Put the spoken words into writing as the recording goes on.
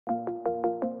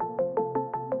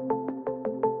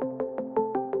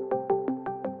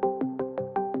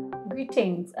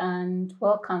Greetings and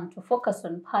welcome to Focus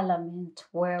on Parliament,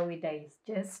 where we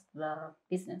digest the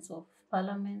business of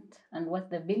Parliament and what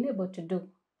they've been able to do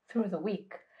through the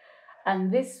week.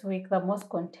 And this week, the most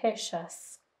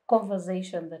contentious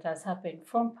conversation that has happened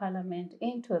from Parliament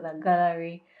into the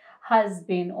gallery has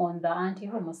been on the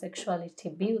anti-homosexuality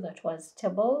bill that was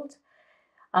tabled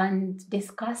and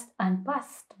discussed and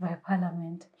passed by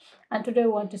Parliament. And today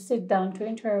we want to sit down to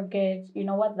interrogate,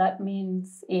 what that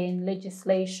means in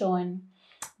legislation,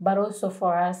 but also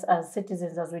for us as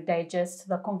citizens as we digest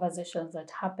the conversations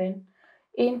that happen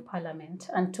in Parliament.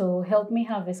 And to help me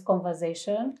have this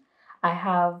conversation, I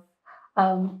have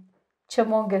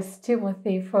Chemonges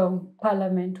Timothy from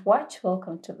Parliament Watch.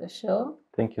 Welcome to the show.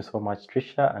 Thank you so much,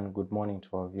 Tricia, and good morning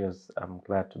to our viewers. I'm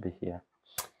glad to be here.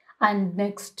 And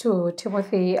next to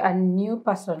Timothy, a new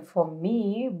person for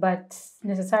me, but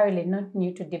necessarily not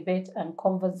new to debate and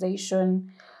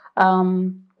conversation,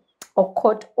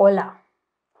 Okot Olaa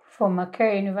from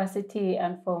Makerere University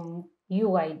and from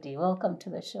UID. Welcome to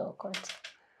the show, Okot.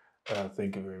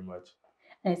 Thank you very much.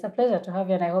 And it's a pleasure to have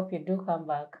you, and I hope you do come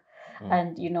back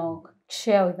and,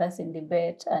 share with us in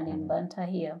debate and in banter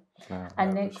here.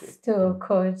 And next to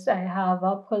Coach, I have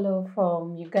Apollo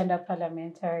from Uganda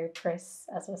Parliamentary Press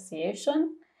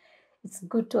Association. It's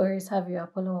good to always have you,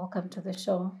 Apollo. Welcome to the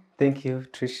show. Thank you,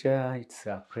 Tricia. It's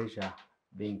a pleasure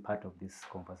being part of this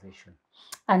conversation.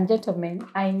 And gentlemen,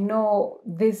 I know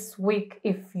this week,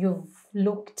 if you've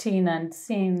looked in and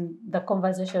seen the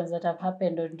conversations that have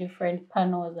happened on different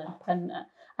panels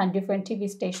and different TV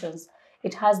stations,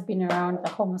 it has been around the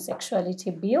homosexuality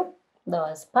bill that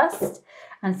was passed,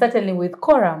 and certainly with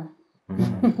quorum.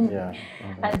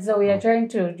 And so we are trying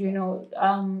to,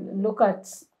 look at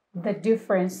the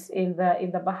difference in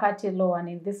the Bahati law and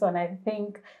in this one. I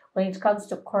think when it comes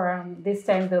to quorum, this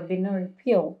time there'll be no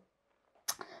repeal.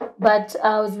 But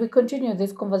as we continue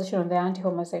this conversation on the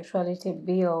anti-homosexuality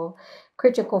bill,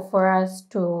 critical for us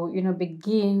to,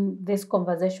 begin this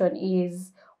conversation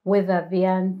is whether the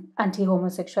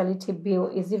anti-homosexuality bill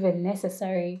is even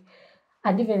necessary,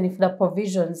 and even if the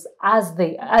provisions as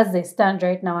they stand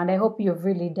right now, and I hope you've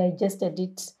really digested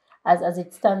it as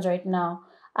it stands right now,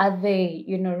 are they,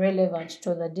 relevant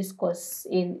to the discourse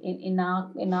in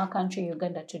our country,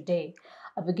 Uganda, today?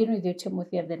 I'll begin with you,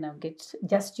 Timothy, and then I'll get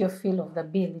just your feel of the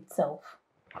bill itself.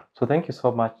 So thank you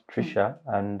so much, Tricia.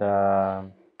 And,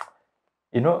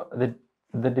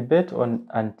 the debate on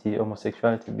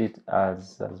anti-homosexuality bill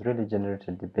has really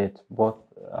generated debate both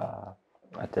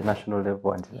at the national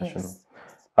level and international. Yes.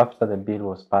 After the bill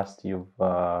was passed, you've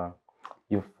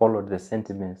followed the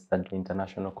sentiments that the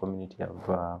international community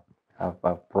have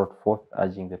brought forth,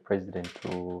 urging the president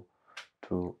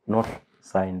to not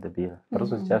sign the bill. But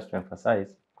also just to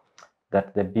emphasize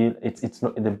that the bill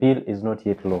the bill is not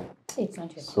yet law. It's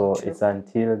not yet so true. It's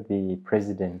until the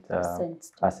president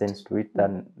assents to it,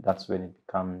 then that's when it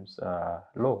becomes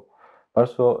law. But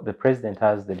also the president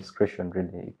has the discretion,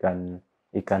 really.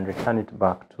 He can return it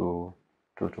back to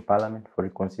Parliament for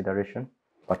reconsideration,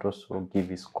 but also give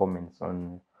his comments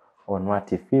on what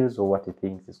he feels or what he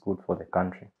thinks is good for the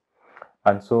country.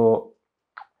 And so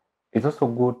it's also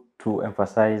good to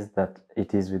emphasize that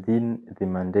it is within the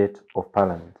mandate of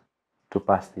Parliament to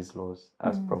pass these laws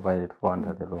as provided for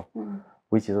under the law,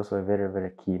 which is also a very,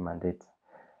 very key mandate.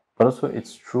 But also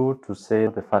it's true to say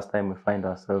the first time we find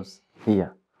ourselves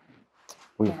here.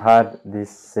 We've had this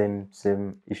same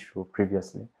issue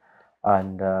previously,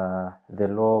 and the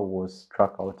law was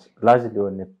struck out largely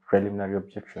on a preliminary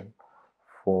objection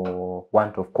for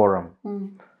want of quorum.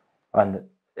 And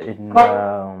in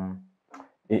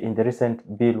the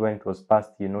recent bill, when it was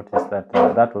passed, you noticed that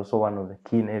that was also one of the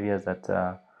key areas that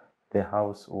the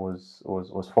House was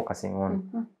focusing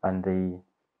on, and they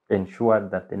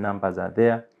ensured that the numbers are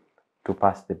there to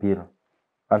pass the bill,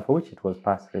 and for which it was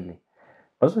passed, really.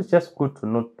 Also, it's just good to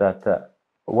note that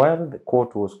while the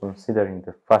court was considering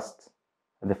the first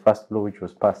law which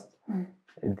was passed,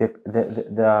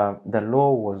 the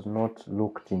law was not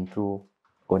looked into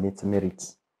on its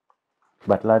merits,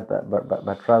 but rather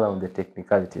on the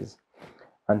technicalities.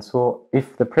 And so,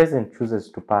 if the president chooses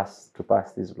to pass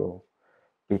this law,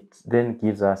 it then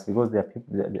gives us, because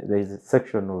there is a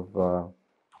section of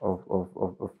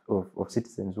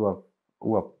citizens who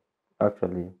are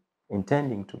actually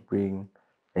intending to bring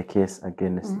a case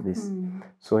against this.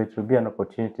 So it will be an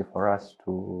opportunity for us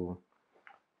to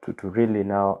really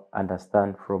now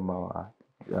understand from our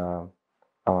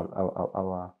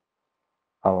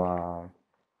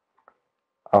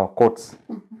courts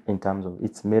in terms of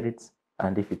its merits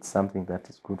and if it's something that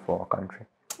is good for our country.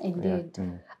 Indeed.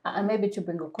 Yeah. And maybe to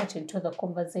bring Okot into the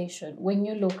conversation, when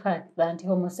you look at the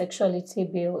anti-homosexuality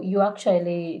bill, you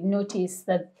actually notice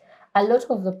that a lot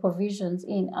of the provisions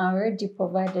are already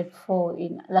provided for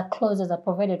the clauses are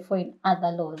provided for in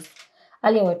other laws.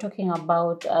 Earlier, we're talking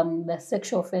about the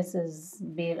Sexual Offences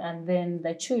Bill and then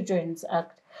the Children's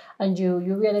Act, and you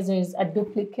realize there is a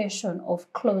duplication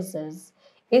of clauses.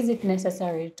 Is it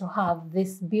necessary to have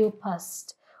this bill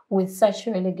passed with such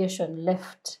relegation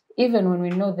left, even when we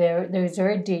know there is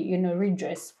already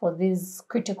redress for these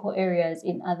critical areas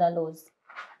in other laws?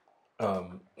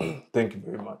 Thank you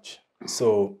very much.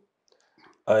 So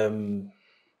I am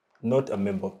not a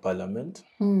member of parliament,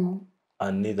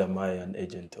 and neither am I an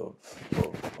agent of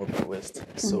the West.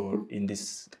 So in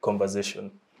this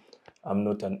conversation, I'm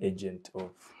not an agent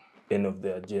of any of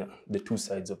the two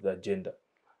sides of the agenda,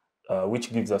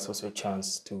 which gives us also a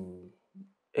chance to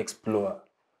explore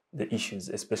the issues,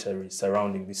 especially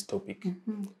surrounding this topic.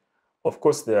 Of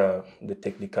course, there are the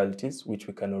technicalities, which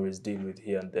we can always deal with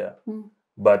here and there.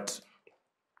 But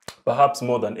perhaps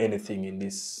more than anything in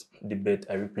this debate,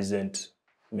 I represent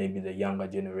maybe the younger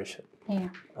generation. Yeah.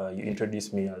 You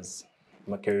introduced me as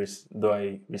Macaris, though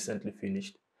I recently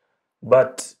finished.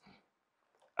 But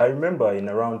I remember in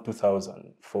around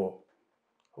 2004,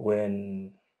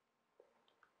 when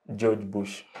George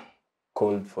Bush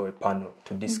called for a panel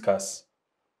to discuss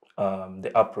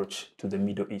the approach to the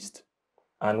Middle East.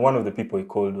 And one of the people he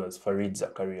called was Fareed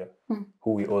Zakaria,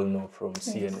 who we all know from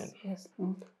CNN. Yes.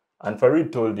 And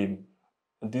Fareed told him,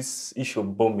 this issue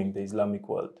of bombing the Islamic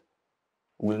world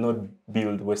will not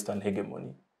build Western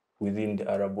hegemony within the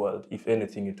Arab world. If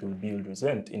anything, it will build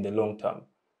resent in the long term.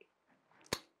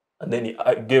 And then he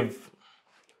gave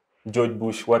George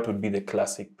Bush what would be the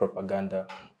classic propaganda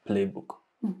playbook,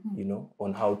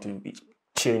 on how to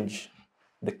change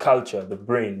the culture, the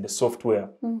brain, the software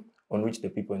on which the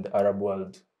people in the Arab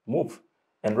world move.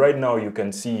 And right now you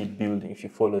can see it building if you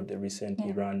followed the recent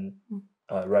Iran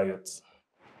riots.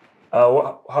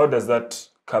 How does that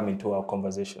come into our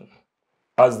conversation?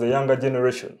 As the younger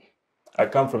generation, I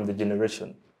come from the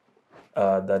generation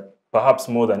that perhaps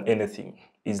more than anything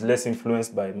is less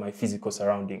influenced by my physical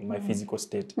surrounding, my physical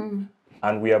state.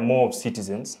 And we are more of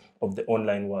citizens of the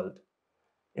online world.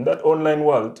 In that online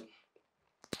world,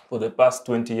 for the past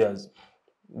 20 years,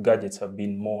 gadgets have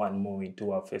been more and more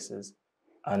into our faces.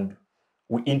 And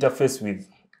we interface with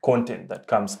content that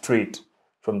comes straight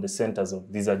from the centers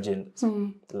of these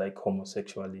agendas, like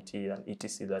homosexuality and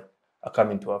etc. that are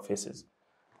coming to our faces.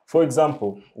 For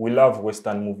example, we love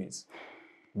Western movies.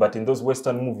 But in those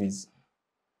Western movies,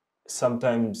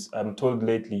 sometimes I'm told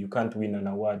lately you can't win an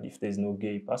award if there's no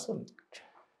gay person.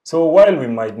 So while we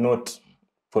might not,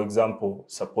 for example,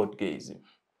 support gayism,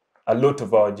 a lot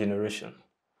of our generation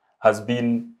has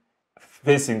been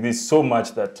facing this so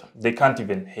much that they can't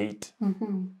even hate,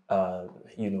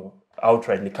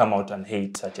 outrightly come out and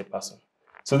hate such a person.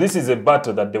 So this is a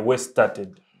battle that the West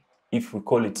started, if we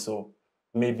call it so,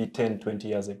 maybe 10, 20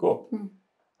 years ago.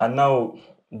 And now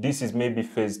this is maybe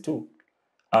phase 2.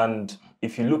 And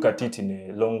if you look at it in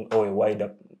a long or a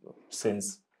wider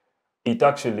sense, it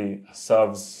actually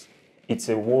serves, it's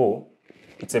a war,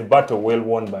 it's a battle well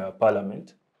won by our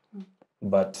parliament,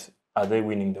 but are they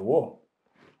winning the war?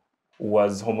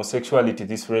 Was homosexuality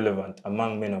this relevant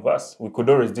among many of us? We could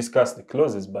always discuss the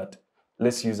clauses, but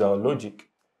let's use our logic.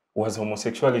 Was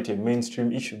homosexuality a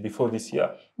mainstream issue before this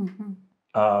year?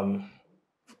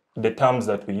 The terms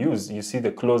that we use, you see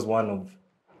the clause 1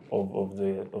 of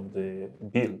the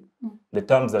bill. The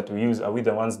terms that we use, are we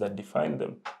the ones that define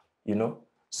them?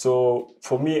 So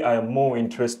for me, I am more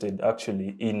interested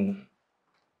actually in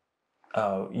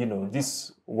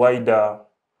this wider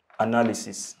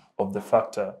analysis of the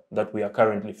factor that we are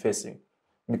currently facing.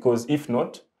 Because if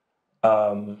not,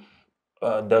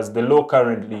 does the law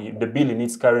currently, the bill in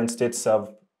its current state serve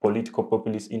political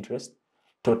populist interest?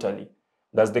 Totally.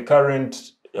 Does the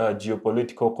current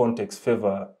geopolitical context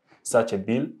favor such a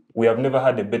bill? We have never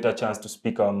had a better chance to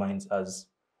speak our minds as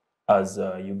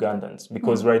Ugandans,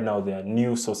 because right now there are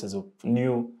new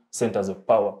centers of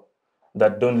power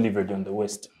that don't leverage on the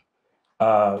West.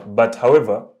 But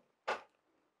however,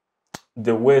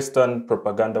 the Western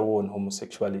propaganda war on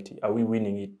homosexuality, are we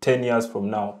winning it? 10 years from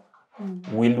now,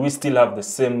 will we still have the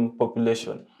same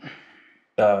population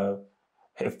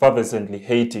fervently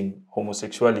hating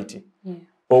homosexuality?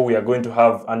 Or we are going to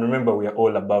have, and remember we are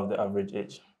all above the average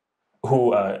age,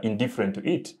 who are indifferent to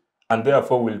it, and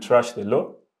therefore will trash the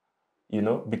law,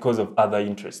 because of other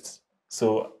interests.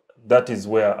 So that is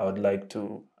where I would like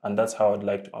to, and that's how I'd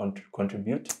like to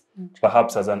contribute,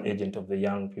 perhaps as an agent of the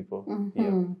young people.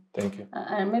 Yeah. Thank you.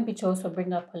 And maybe to also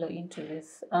bring up Olaa into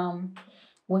this,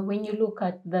 when you look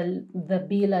at the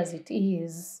bill as it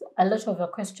is, a lot of the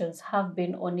questions have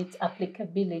been on its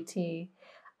applicability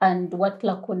and what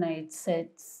lacuna it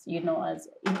sets, as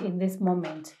in this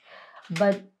moment.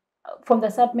 But from the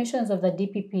submissions of the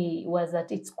DPP was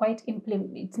that it's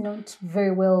not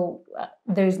very well,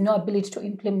 there is no ability to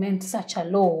implement such a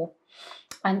law.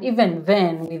 And even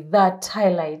then, with that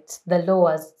highlight, the law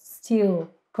has still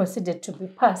proceeded to be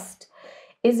passed.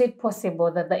 Is it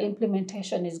possible that the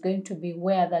implementation is going to be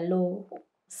where the law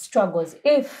struggles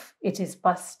if it is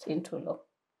passed into law?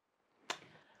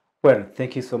 Well,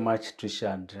 thank you so much,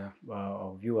 Tricia, and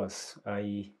our viewers.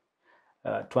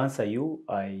 To answer you,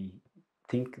 I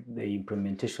think the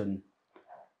implementation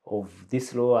of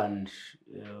this law and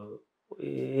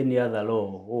any other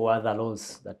law or other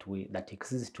laws that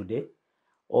exist today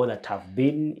or that have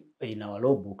been in our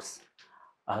law books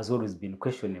has always been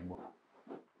questionable.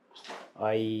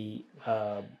 I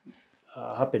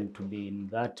happened to be in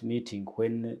that meeting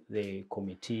when the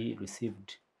committee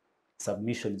received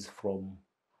submissions from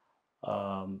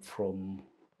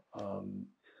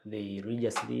the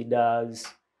religious leaders.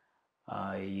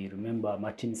 I remember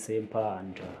Martin Semper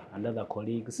and other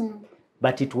colleagues,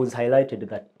 but it was highlighted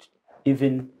that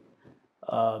even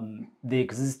the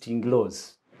existing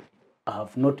laws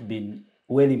have not been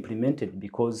well implemented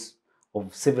because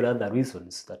of several other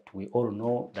reasons that we all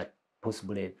know, that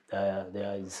possibly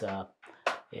there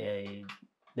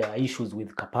are issues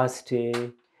with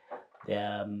capacity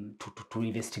to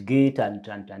investigate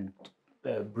and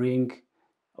bring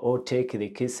or take the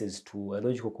cases to a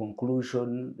logical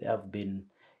conclusion. There have been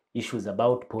issues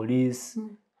about police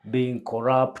being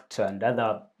corrupt and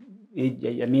other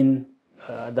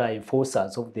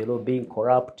enforcers of the law being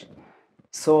corrupt.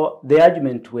 So the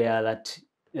argument were that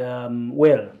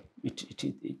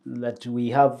that we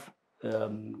have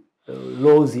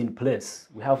laws in place.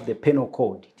 We have the penal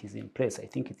code. It is in place. I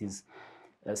think it is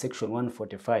section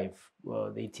 145.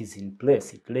 It is in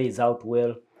place. It lays out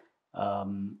well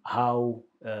how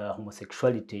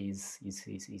homosexuality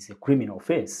is a criminal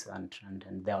offense, and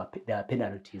there are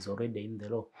penalties already in the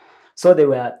law. So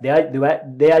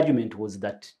the argument was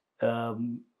that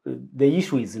the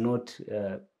issue is not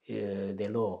the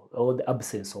law or the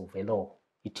absence of a law.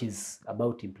 It is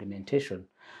about implementation.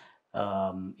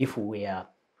 If we are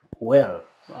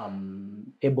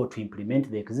able to implement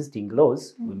the existing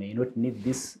laws, we may not need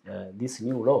this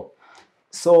new law.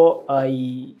 So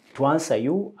to answer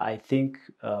you, I think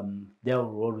there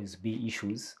will always be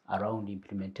issues around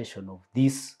implementation of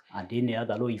this and any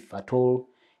other law, if at all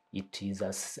it is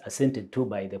assented to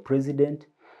by the president.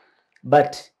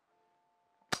 But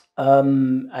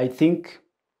I think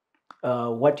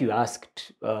what you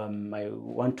asked, I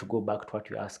want to go back to what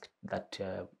you asked, that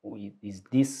is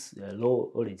this law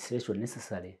or legislation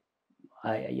necessary?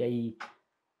 I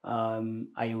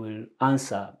will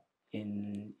answer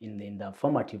in the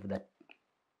affirmative that,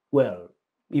 well,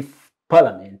 if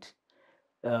Parliament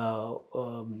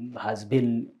has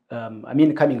been,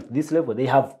 coming to this level, they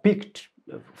have picked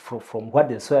from what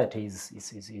the society is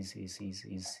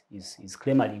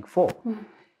clamoring for.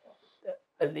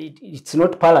 It's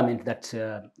not Parliament that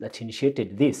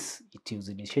initiated this. It was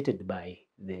initiated by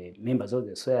the members of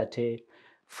the society,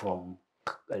 from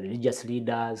religious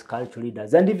leaders, cultural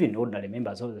leaders, and even ordinary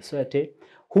members of the society,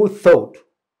 who thought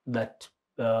that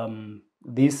there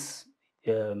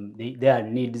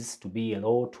needs to be a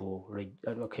law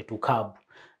to curb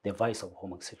the vice of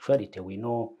homosexuality. We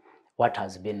know what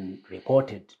has been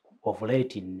reported of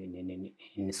late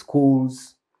in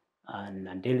schools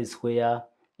and elsewhere,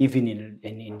 even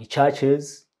in the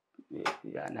churches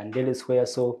and elsewhere.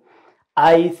 So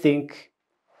I think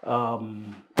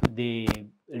the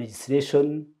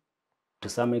legislation to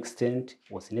some extent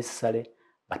was necessary,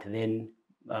 but then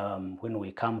when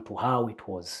we come to how it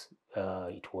was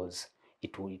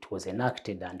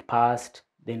enacted and passed,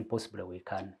 then possibly we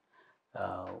can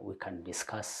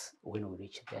discuss when we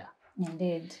reach there.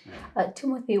 Indeed.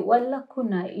 Timothy, what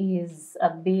lacuna is a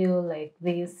bill like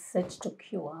this set to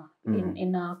cure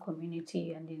in our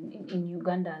community and in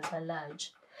Uganda as a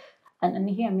large? And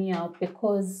hear me out,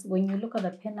 because when you look at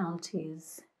the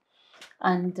penalties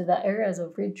and the areas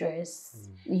of redress,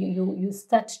 you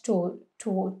start to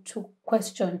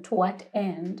question to what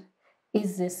end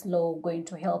is this law going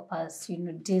to help us,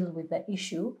 deal with the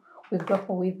issue we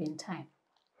grapple with in time.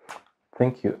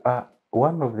 Thank you.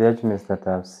 One of the arguments that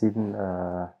I've seen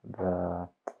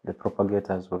the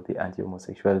propagators of the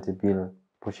anti-homosexuality bill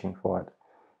pushing forward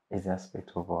is the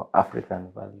aspect of our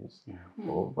African values,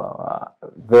 of our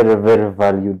very, very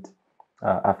valued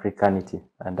Africanity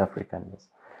and Africanness.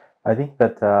 I think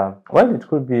that while it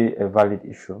could be a valid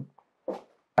issue,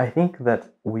 I think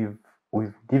that we've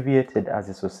we've deviated as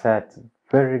a society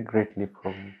very greatly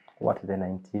from what the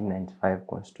 1995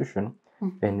 Constitution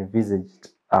envisaged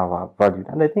our values.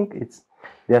 And I think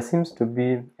there seems to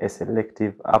be a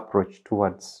selective approach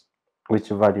towards which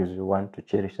values we want to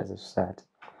cherish as a society.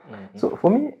 So for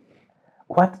me,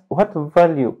 what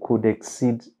value could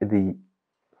exceed the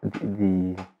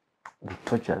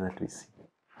torture that we see?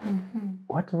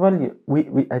 What value?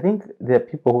 I think there are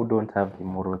people who don't have the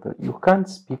moral authority. You can't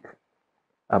speak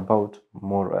about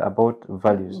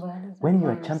values when you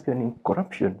are championing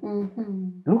corruption.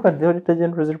 Look at the Auditor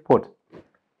General's report.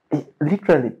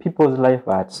 Literally, people's lives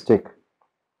are at stake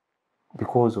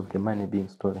because of the money being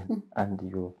stolen, and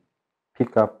you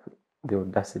pick up the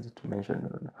audacity to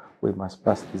mention, we must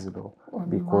pass this law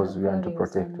because we want to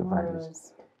protect the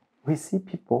values. We see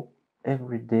people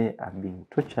every day are being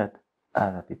tortured,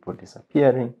 other people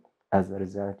disappearing. As a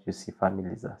result, you see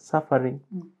families are suffering,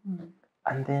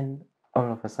 and then all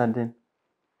of a sudden,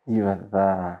 you are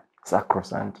the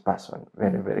sacrosanct person,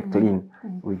 very, very clean.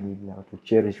 We need now to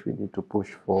cherish. We need to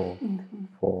push for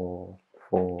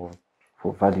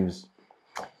values,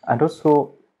 and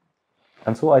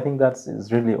so I think that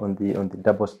is really on the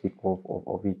double speak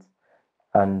of it.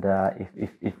 And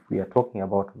if we are talking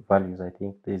about values, I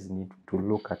think there's need to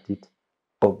look at it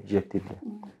objectively.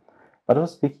 But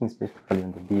also speaking specifically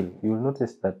on the bill, you will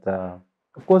notice that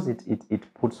of course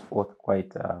it puts forth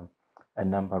quite a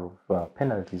number of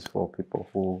penalties for people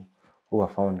who are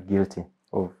found guilty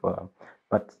of.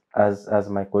 But as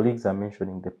my colleagues are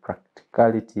mentioning, the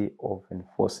practicality of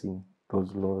enforcing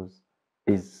those laws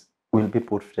will be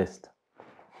put first.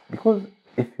 Because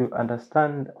if you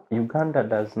understand, Uganda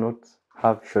does not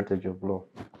have shortage of law.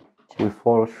 We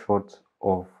fall short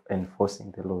of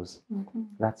enforcing the laws.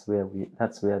 That's where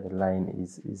the line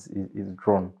is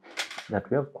drawn. That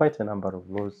we have quite a number of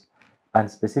laws, and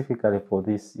specifically for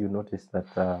this, you notice that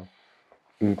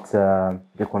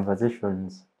the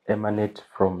conversations emanate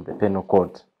from the penal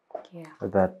code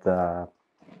that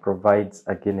provides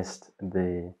against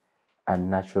the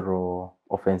unnatural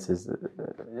offenses,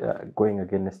 going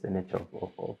against the nature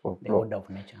of the order of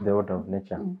nature. The order of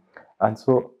nature.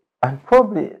 And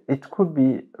probably it could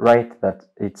be right that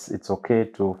it's okay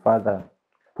to further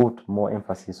put more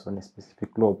emphasis on a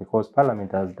specific law, because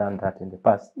Parliament has done that in the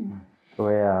past,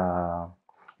 where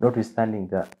notwithstanding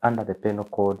that under the penal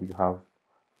code you have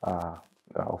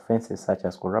offenses such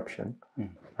as corruption,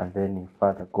 and then you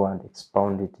further go and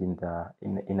expound it in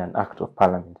an act of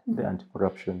Parliament, the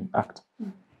Anti-Corruption Act.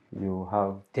 You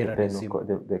have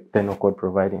the penal code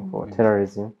providing for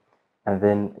terrorism, and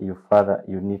then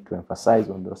you need to emphasize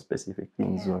on those specific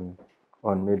things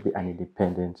on maybe an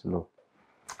independent law.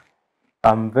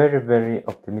 I'm very, very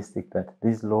optimistic that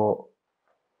this law,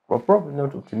 well, probably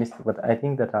not optimistic, but I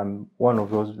think that I'm one of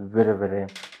those very, very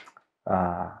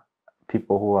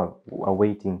people who are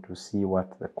waiting to see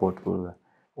what the court will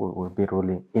be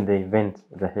ruling in the event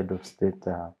the head of state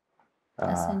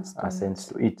assents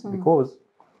to it. Because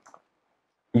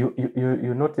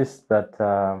you notice that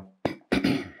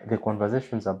the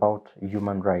conversations about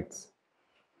human rights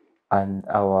and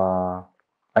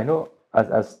I know as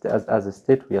a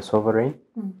state we are sovereign,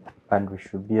 and we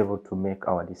should be able to make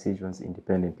our decisions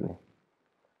independently.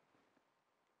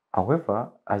 However,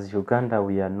 as Uganda,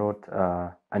 we are not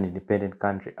an independent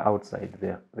country outside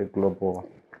the global.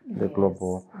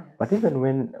 But even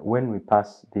when we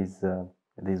pass these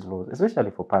laws,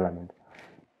 especially for Parliament,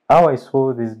 how I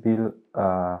saw this bill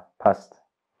passed,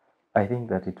 I think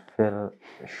that it fell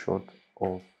short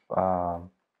of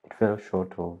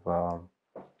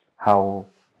how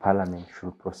Parliament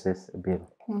should process a bill,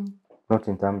 not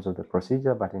in terms of the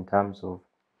procedure, but in terms of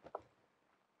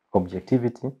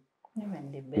objectivity,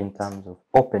 in terms of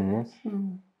openness,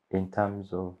 in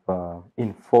terms of the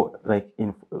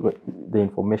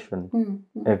information,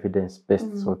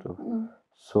 evidence-based sort of.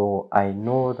 So I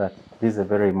know that this is a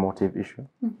very emotive issue,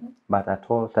 but at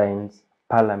all times,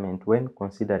 Parliament, when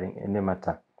considering any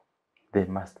matter, they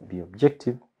must be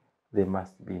objective, they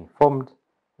must be informed,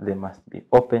 they must be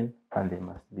open, and they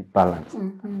must be balanced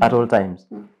at all times,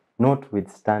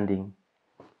 notwithstanding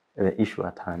the issue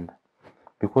at hand,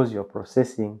 because you're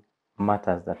processing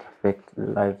matters that affect the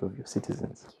lives of your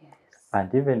citizens.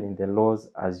 And even in the laws,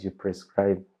 as you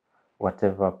prescribe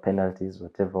whatever penalties,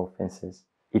 whatever offenses,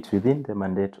 it's within the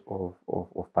mandate of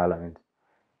Parliament.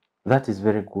 That is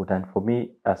very good. And for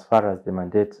me, as far as the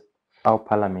mandate, how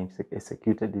Parliament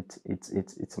executed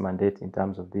its mandate in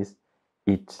terms of this,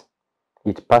 it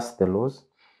passed the laws.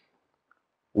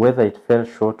 Whether it fell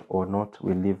short or not,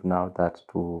 we leave now that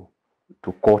to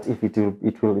court. If it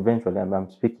will eventually. I'm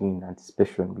speaking in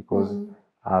anticipation because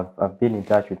I've been in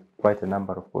touch with quite a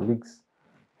number of colleagues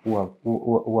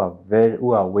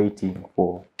who are waiting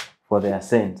for the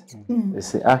assent. You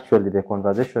see, actually, the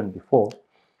conversation before,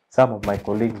 some of my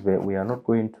colleagues were, we are not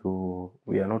going to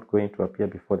appear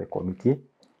before the committee.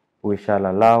 We shall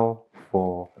allow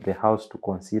for the House to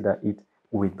consider it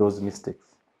with those mistakes,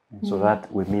 so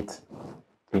that we meet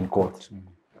in court,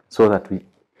 so that we,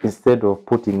 instead of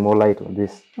putting more light on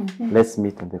this, let's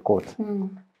meet in the court.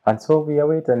 And so we are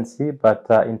wait and see. But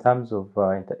in terms of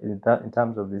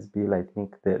this bill, I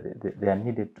think there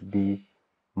needed to be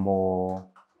more,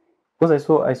 because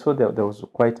I saw there was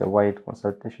quite a wide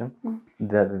consultation.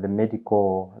 The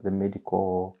medical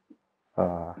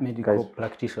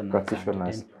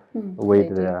practitioners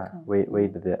weighed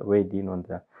in on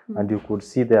there, and you could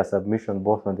see their submission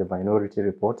both on the minority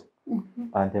report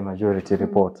and the majority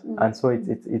report. And so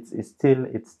it's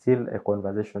still a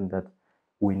conversation that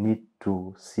we need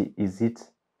to see, is it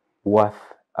worth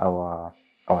our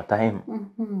time?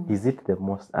 Is it the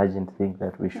most urgent thing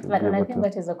that we should be able to? I think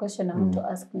that is a question I want to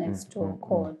ask next to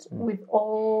Okot. With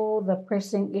all the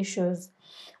pressing issues,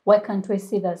 why can't we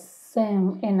see the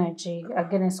same energy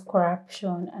against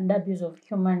corruption and abuse of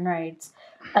human rights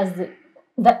as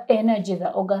the energy the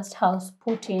August House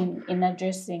put in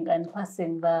addressing and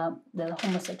passing the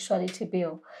homosexuality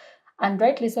bill? And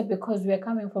rightly so, because we are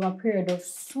coming from a period of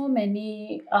so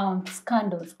many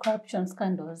scandals, corruption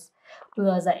scandals. There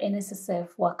was the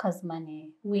NSSF workers'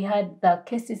 money. We had the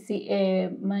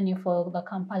KCCA money for the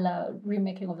Kampala,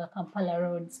 remaking of the Kampala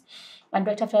roads. And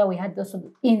right after we had those,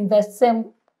 in the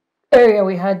same area,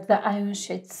 we had the Iron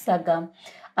Sheet saga.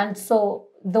 And so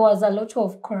there was a lot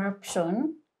of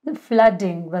corruption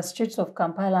flooding the streets of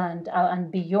Kampala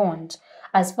and beyond,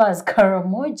 as far as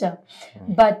Karamoja.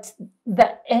 But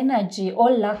the energy or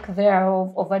lack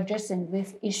thereof of addressing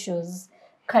these issues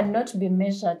cannot be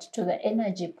measured to the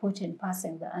energy put in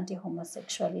passing the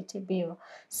anti-homosexuality bill.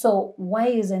 So why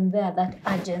isn't there that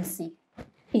urgency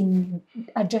in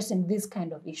addressing these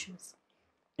kind of issues?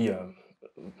 Yeah,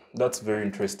 that's very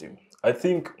interesting. I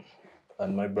think,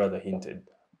 and my brother hinted,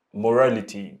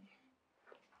 morality,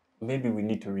 maybe we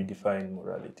need to redefine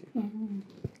morality.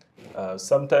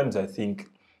 Sometimes I think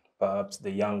perhaps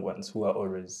the young ones who are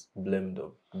always blamed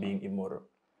of being immoral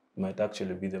might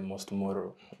actually be the most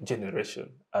moral generation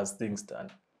as things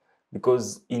stand.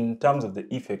 Because in terms of the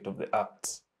effect of the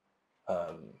acts,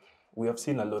 we have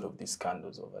seen a lot of these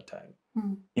scandals over time.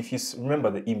 If you remember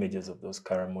the images of those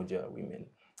Karamoja women,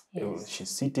 she's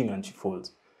sitting and she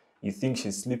falls. You think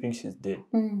she's sleeping, she's dead.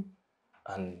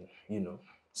 And, you know,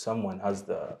 someone has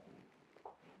the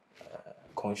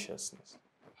consciousness,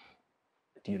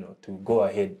 you know, to go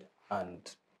ahead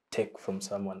and take from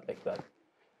someone like that.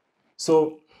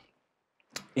 So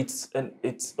it's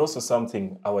also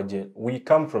something we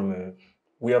come from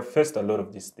we have faced a lot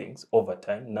of these things over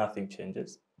time. Nothing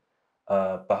changes.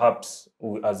 Perhaps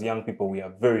as young people we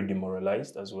are very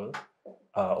demoralized as well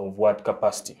of what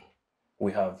capacity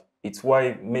we have. It's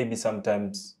why maybe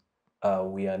sometimes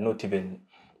we are not even,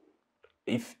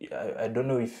 if I don't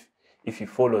know if you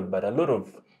followed, but a lot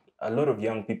of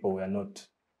young people were not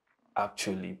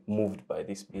actually moved by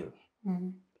this bill,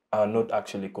 are not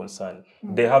actually concerned.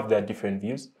 They have their different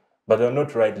views, but they're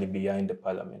not rightly behind the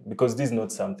parliament, because this is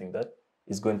not something that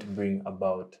is going to bring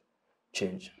about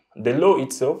change. The law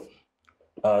itself,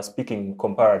 speaking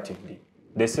comparatively,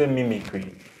 they say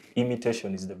mimicry,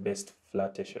 imitation is the best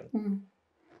flattation.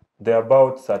 There are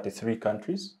about 33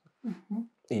 countries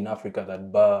in Africa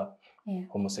that bar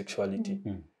homosexuality.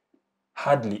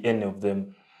 Hardly any of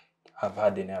them have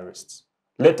had any arrests,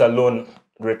 let alone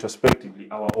retrospectively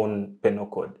our own penal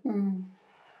code.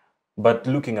 But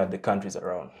looking at the countries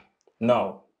around.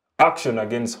 Now, action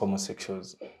against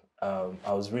homosexuals.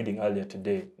 I was reading earlier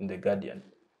today in The Guardian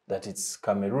that it's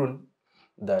Cameroon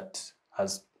that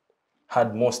has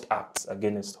had most acts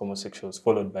against homosexuals,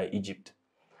 followed by Egypt.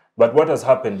 But what has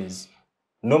happened is,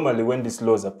 normally when these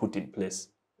laws are put in place,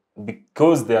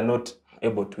 because they are not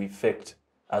able to effect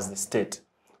as the state,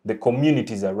 the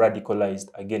communities are radicalized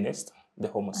against the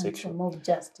homosexual. Mob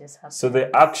justice happens. So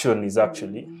the action is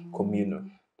actually communal.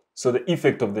 So the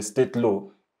effect of the state law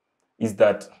is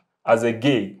that as a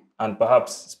gay, and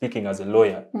perhaps speaking as a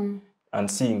lawyer,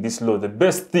 and seeing this law, the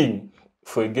best thing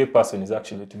for a gay person is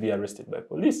actually to be arrested by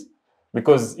police,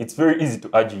 because it's very easy to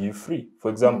argue you free. For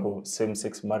example,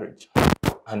 same-sex marriage.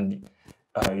 And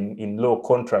in law,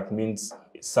 contract means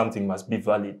something must be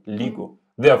valid, legal.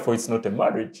 Therefore, it's not a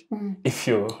marriage. If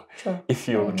you're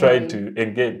trying to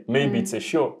engage, maybe it's a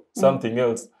show, something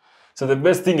else. So the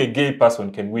best thing a gay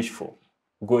person can wish for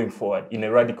going forward in a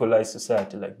radicalized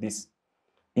society like this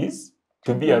is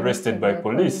to be arrested by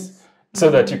police so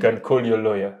that you can call your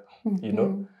lawyer, you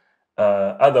know.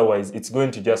 Otherwise, it's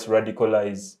going to just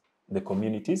radicalize the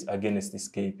communities against these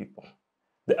gay people.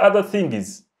 The other thing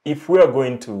is, if we are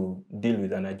going to deal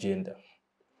with an agenda,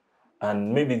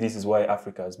 and maybe this is why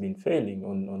Africa has been failing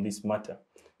on this matter,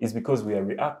 is because we are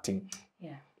reacting.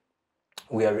 Yeah.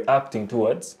 We are reacting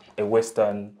towards a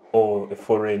Western or a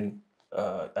foreign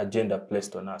agenda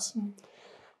placed on us. Mm.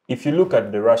 If you look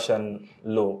at the Russian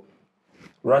law,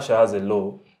 Russia has a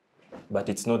law, but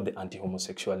it's not the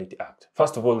Anti-Homosexuality Act.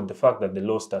 First of all, the fact that the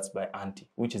law starts by anti,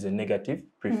 which is a negative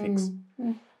prefix.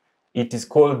 Mm. It is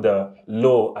called the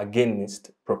Law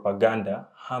Against Propaganda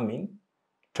Harming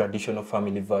Traditional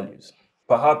Family Values.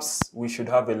 Perhaps we should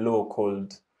have a law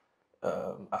called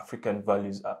African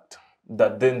Values Act,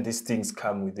 that then these things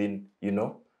come within, you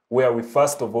know, where we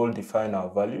first of all define our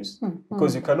values,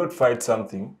 because you cannot fight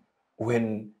something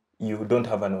when you don't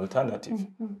have an alternative.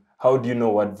 How do you know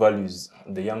what values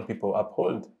the young people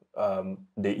uphold?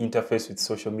 They interface with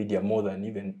social media more than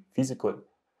even physical.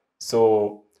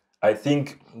 So I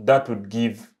think that would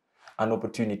give an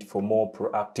opportunity for more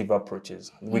proactive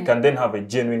approaches. We can then have a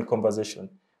genuine conversation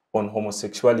on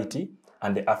homosexuality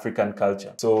and the African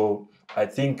culture. So I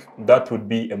think that would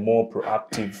be a more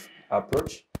proactive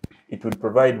approach. It would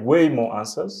provide way more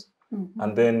answers,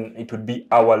 and then it would be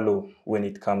our law when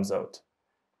it comes out.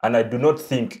 And I do not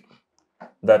think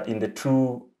that in the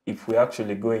true, if we have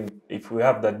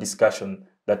that discussion,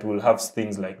 that will have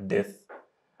things like death,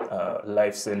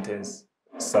 life sentence,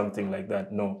 something like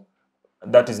that. No,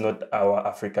 that is not our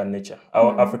African nature.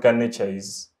 Our African nature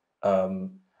is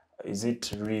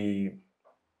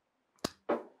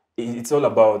it's all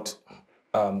about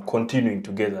continuing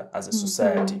together as a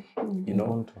society, you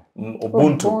know.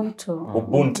 Ubuntu.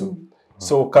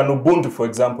 So can Ubuntu, for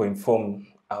example, inform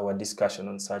our discussion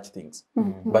on such things?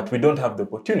 But we don't have the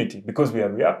opportunity because we are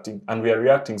reacting, and we are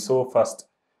reacting so fast.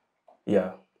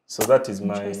 Yeah. So that is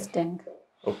my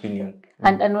opinion.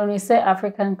 And when we say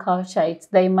African culture, it's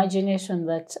the imagination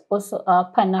that also our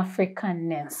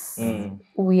Pan-Africanness,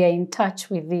 we are in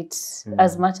touch with it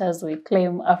as much as we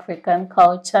claim African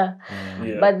culture.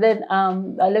 Yeah. But then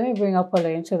let me bring up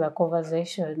Olaa into the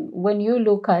conversation. When you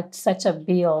look at such a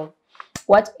bill,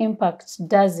 what impact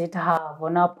does it have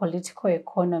on our political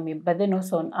economy, but then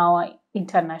also on our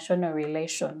international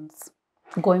relations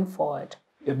going forward?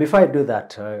 Before I do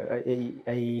that,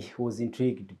 I was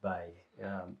intrigued by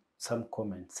some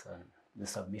comments on the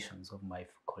submissions of my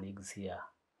colleagues here.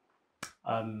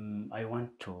 I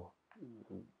want to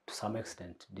some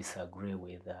extent, disagree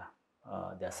with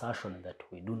the assertion that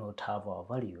we do not have our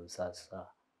values as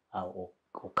our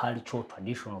cultural,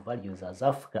 traditional values as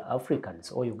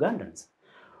Africans or Ugandans.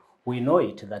 We know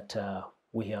it that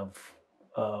we have,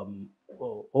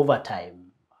 over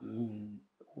time,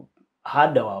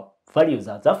 had our values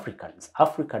as Africans.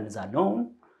 Africans are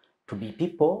known to be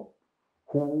people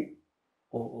who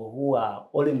are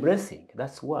all embracing.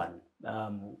 That's one.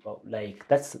 Like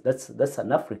that's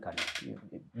an African.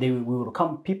 We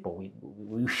welcome people.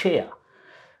 We share.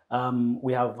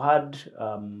 We have had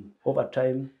over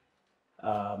time.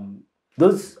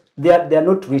 Those they are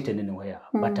not written anywhere,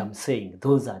 but I'm saying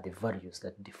those are the values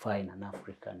that define an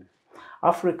African.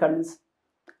 Africans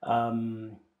are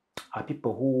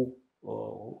people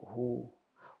who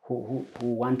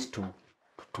want to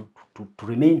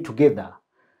remain together.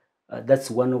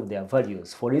 That's one of their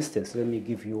values. For instance, let me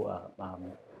give you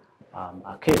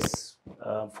a case.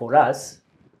 For us,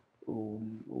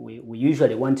 we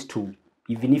usually want to,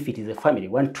 even if it is a family,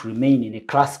 want to remain in a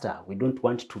cluster. We don't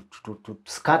want to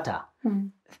scatter.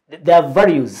 There are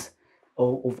values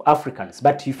of Africans.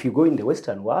 But if you go in the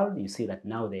Western world, you see that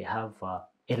now they have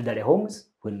elderly homes.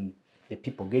 When the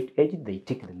people get aged, they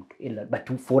take them. But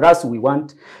for us, we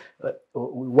want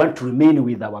to remain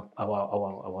with our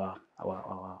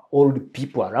old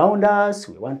people around us.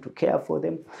 We want to care for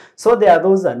them. So there are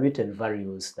those unwritten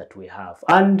values that we have.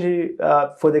 And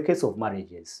for the case of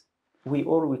marriages, we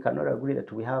cannot agree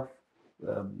that we have.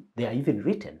 They are even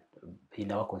written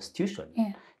in our constitution.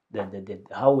 Yeah.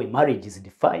 How a marriage is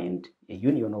defined, a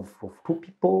union of two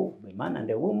people, a man and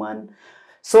a woman.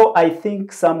 So I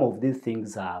think some of these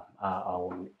things are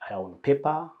on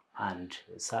paper, and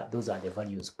those are the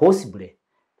values. Possibly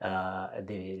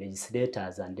the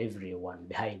legislators and everyone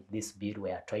behind this bill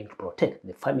were trying to protect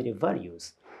the family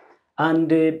values.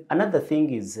 And another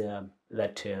thing is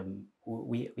that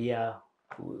we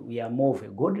are more of a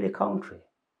godly country.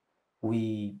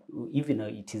 Even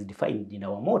it is defined in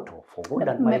our motto for God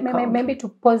and my country. Maybe to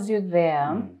pause you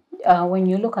there, when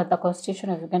you look at the Constitution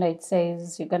of Uganda, it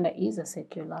says Uganda is a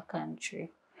secular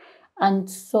country, and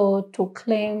so to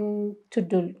claim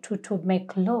to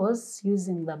make laws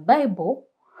using the Bible,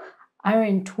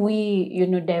 aren't we,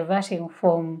 diverting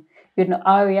from,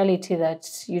 our reality that,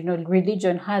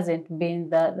 religion hasn't been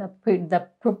the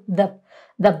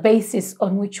basis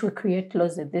on which we create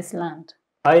laws in this land?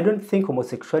 I don't think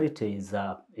homosexuality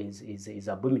is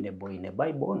abominable in the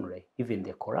Bible only. Even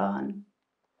the Quran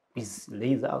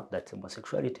lays out that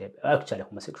homosexuality, actually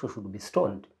homosexuals should be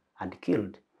stoned and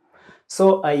killed.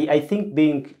 So I think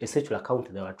being a secular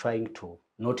country, they were trying to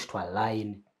not to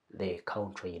align the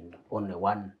country in only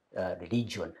one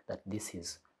religion, that this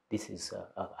is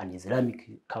an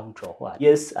Islamic country or what.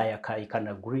 Yes, I can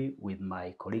agree with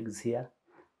my colleagues here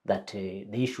that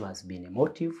the issue has been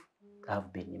emotive,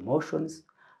 have been emotions,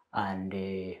 and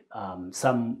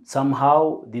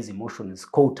somehow these emotions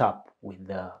caught up with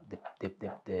the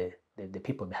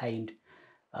people behind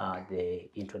the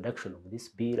introduction of this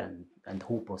bill and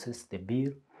who processed the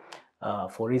bill.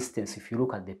 For instance, if you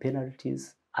look at the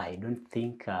penalties, I don't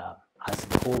think as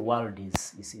the whole world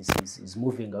is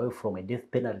moving away from a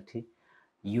death penalty,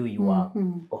 you are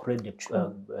already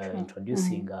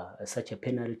introducing such a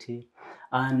penalty.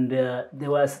 And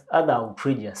there was other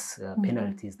outrageous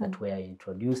penalties that were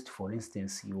introduced. For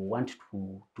instance, you want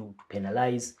to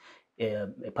penalize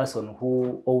a person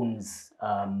who owns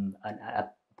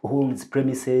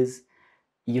premises.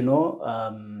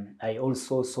 I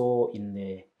also saw in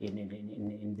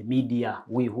the media,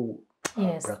 we who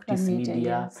practice media,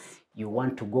 yes. You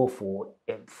want to go for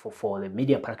the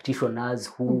media practitioners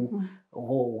who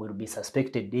will be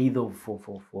suspected either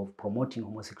for promoting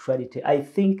homosexuality. I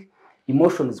think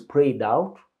emotions played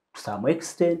out to some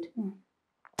extent,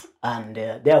 and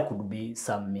there could be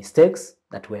some mistakes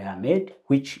that were made,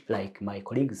 which, like my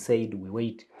colleague said, we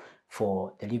wait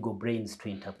for the legal brains to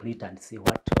interpret and see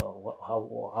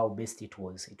how best it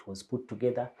was put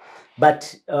together.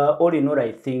 But all in all,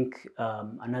 I think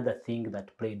another thing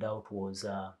that played out was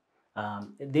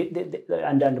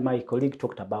and my colleague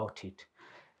talked about it,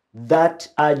 that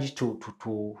urge to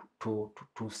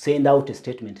send out a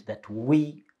statement that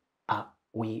we are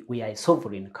a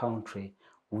sovereign country.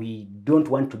 We don't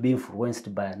want to be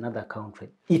influenced by another country.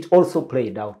 It also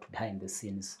played out behind the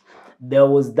scenes. There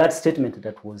was that statement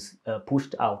that was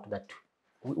pushed out that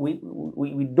we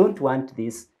don't want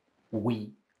this,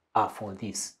 we are for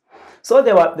this. So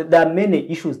there are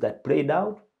many issues that played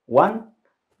out. One,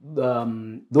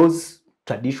 those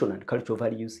traditional and cultural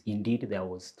values, indeed there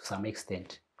was to some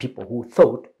extent people who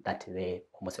thought that the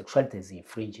homosexuality is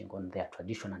infringing on their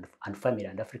traditional and family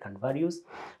and African values.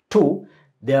 Two,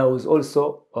 there was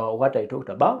also what I talked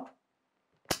about,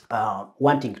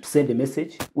 wanting to send a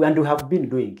message, and we have been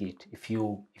doing it. If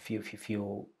you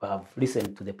have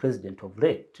listened to the president of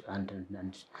late, and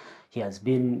he has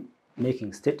been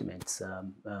making statements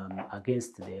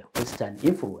against the Western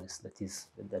influence that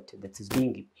is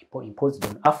being imposed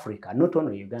on Africa, not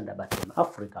only Uganda but on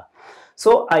Africa.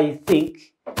 So I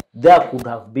think there could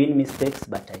have been mistakes,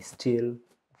 but I still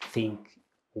think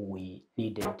we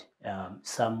needed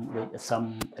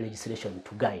some legislation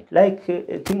to guide. Like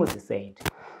Timothy said,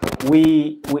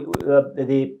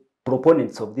 the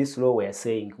proponents of this law were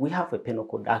saying we have a penal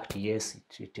code act. Yes,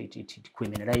 it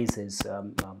criminalizes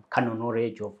carnal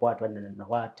knowledge of what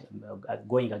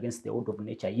going against the order of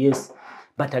nature. Yes,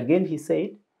 but again he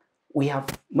said we have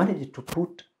managed to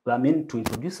to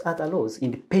introduce other laws,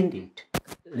 independent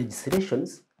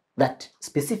legislations that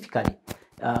specifically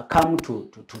come to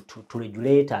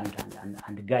regulate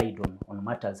and guide on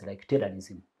matters like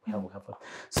terrorism.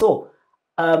 So,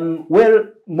 well,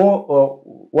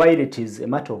 while it is a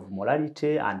matter of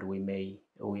morality, and we may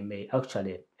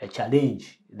actually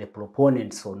challenge the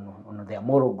proponents on their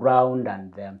moral ground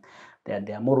and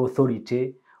their moral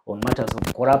authority on matters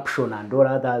of corruption and all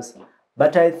others,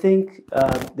 but I think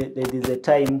there is a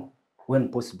time when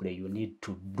possibly you need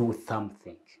to do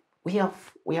something.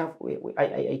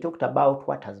 I talked about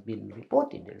what has been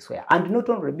reported elsewhere, and not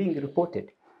only being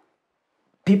reported,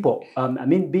 people,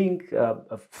 being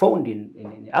found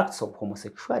in acts of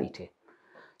homosexuality.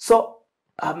 So,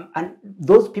 and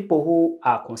those people who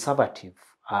are conservative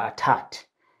are at heart,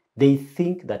 they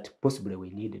think that possibly we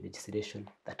need a legislation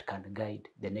that can guide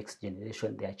the next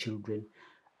generation, their children,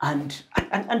 and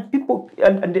people,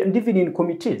 and even in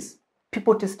committees,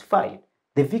 people testified.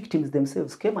 The victims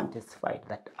themselves came and testified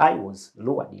that I was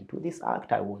lowered into this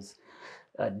act. I was,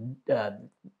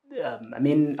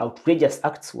 outrageous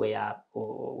acts were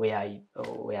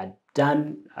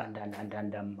done,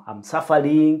 and I'm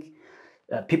suffering.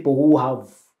 People who have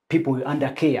people under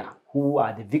care who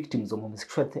are the victims of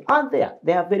homosexuality are there.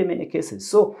 There are very many cases.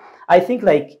 So I think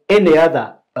like any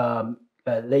other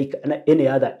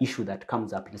issue that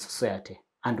comes up in society,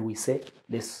 and we say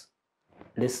let's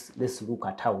look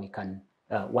at how we can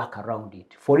work around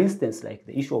it. For instance, like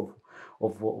the issue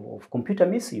of computer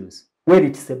misuse, where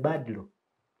it's a bad law,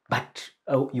 but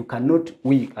you cannot,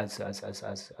 we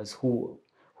as who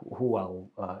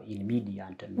are in media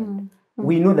and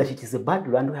we know that it is a bad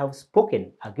law and we have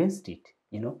spoken against it,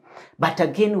 you know. But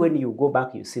again, when you go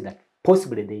back, you see that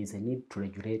possibly there is a need to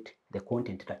regulate the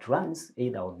content that runs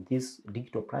either on these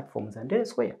digital platforms and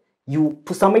elsewhere. You,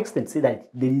 to some extent, see that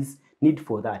there is need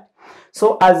for that.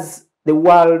 So as the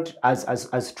world,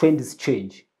 as trends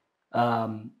change,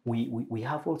 we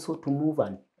have also to move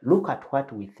and look at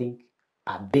what we think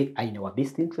are in our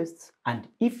best interests, and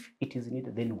if it is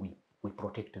needed, then we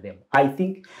protect them. I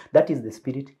think that is the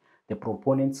spirit the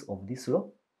proponents of this law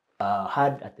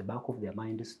had at the back of their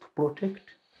minds, to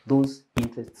protect those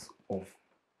interests of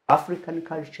African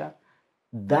culture,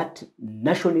 that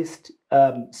nationalist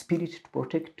spirit, to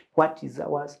protect what is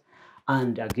ours,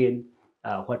 and again,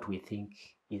 what we think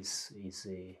is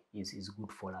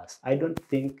good for us. I don't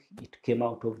think it came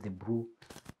out of the blue,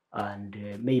 and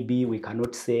maybe we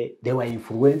cannot say they were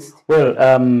influenced. Well,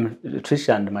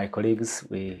 Tricia and my colleagues,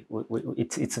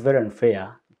 it's very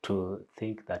unfair to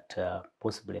think that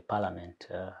possibly Parliament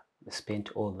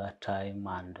spent all that time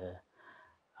and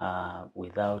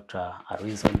without a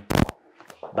reason.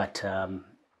 But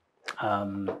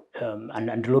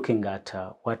and looking at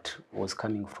what was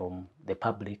coming from the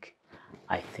public,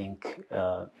 I think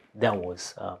there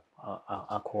was a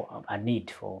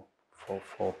need for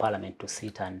Parliament to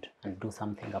sit and do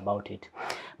something about it.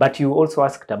 But you also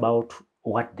asked about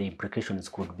what the implications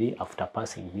could be after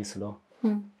passing this law.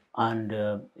 And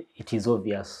it is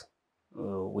obvious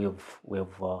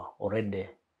we've already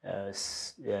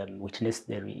witnessed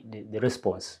the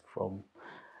response from,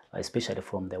 especially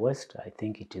from the West. I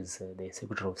think it is the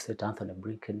Secretary of State, Anthony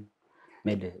Blinken,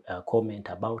 made a comment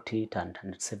about it, and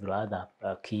several other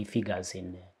key figures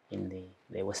in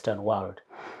the Western world.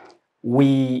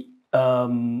 We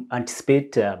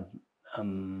anticipate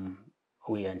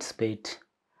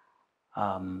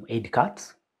aid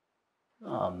cuts,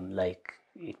 like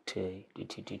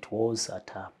it was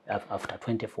at after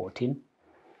 2014,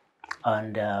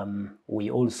 and we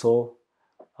also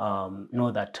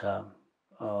know that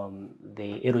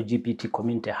the LGBT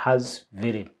community has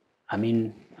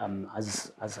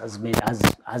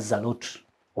has a lot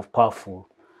of powerful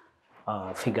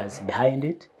figures behind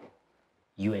it.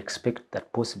 You expect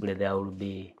that possibly there will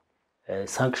be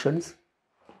sanctions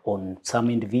on some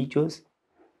individuals.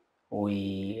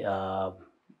 We are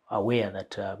aware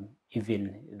that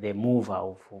even the mover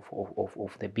of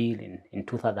the bill in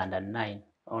 2009,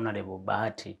 Honorable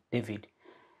Bahati David,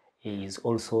 is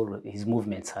also, his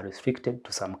movements are restricted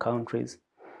to some countries.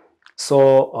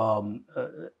 So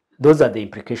those are the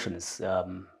implications,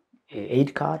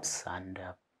 aid cuts and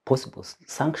possible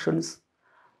sanctions,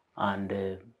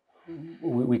 and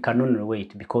we can only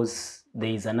wait, because there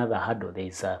is another hurdle. There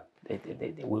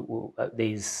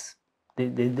is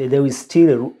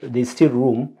still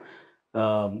room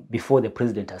before the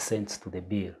president assents to the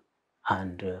bill,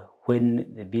 and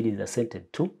when the bill is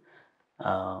assented to,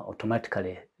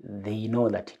 automatically they know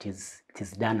that it is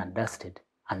done and dusted,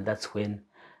 and that's when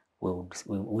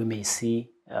we may see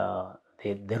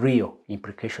the real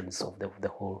implications of the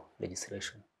whole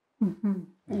legislation.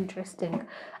 Interesting.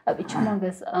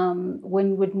 Chemonges,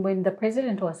 when the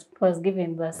president was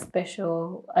giving the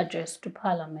special address to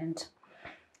Parliament,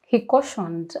 he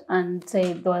cautioned and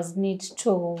said there was need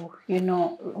to,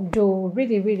 do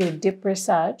really, really deep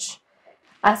research,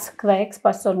 ask the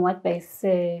experts on what they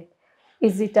say.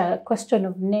 Is it a question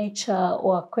of nature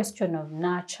or a question of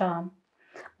nurture?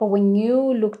 But when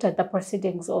you looked at the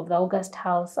proceedings of the August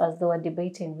House as they were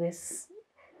debating this,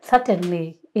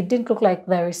 certainly it didn't look like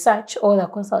the research or the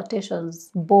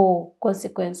consultations bore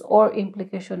consequence or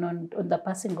implication on the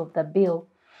passing of the bill.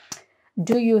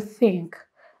 Do you think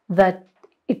that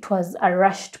it was a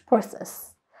rushed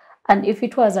process? And if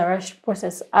it was a rushed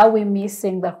process, are we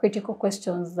missing the critical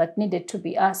questions that needed to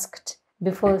be asked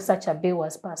before such a bill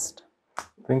was passed?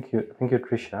 Thank you,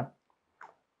 Tricia.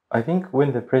 I think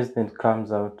when the president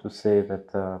comes out to say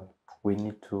that we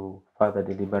need to further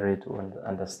deliberate and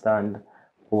understand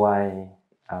why,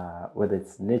 whether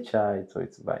it's nature,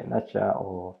 it's by nature,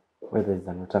 or whether it's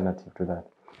an alternative to that,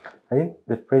 I think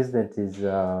the president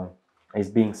is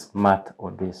being smart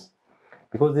on this,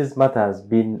 because this matter has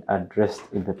been addressed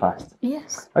in the past.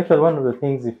 Yes. Actually, one of the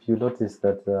things, if you notice,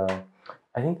 that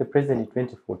I think the president in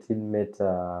 2014 met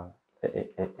a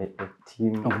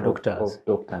team of doctors,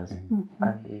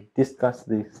 and they discussed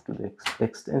this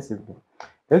extensively.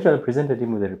 They actually presented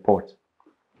him with a report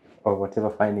or whatever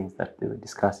findings that they were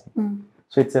discussing.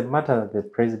 So it's a matter that the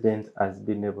president has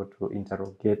been able to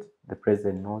interrogate. The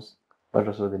president knows but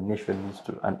also the nation needs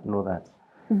to know that.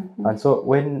 And so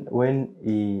when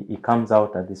he comes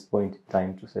out at this point in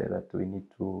time to say that we need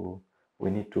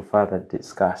to further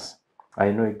discuss,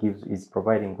 I know is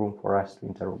providing room for us to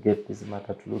interrogate this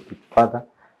matter, to look it further,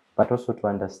 but also to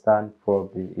understand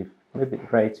probably if maybe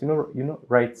rights,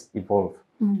 rights evolve.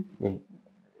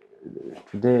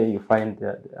 Today you find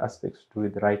the aspects to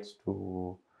with rights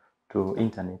to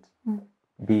internet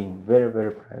being very,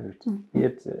 very private.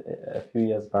 Yet a few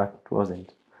years back it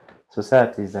wasn't.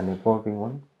 Society is an evolving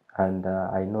one, and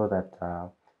I know that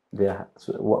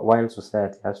while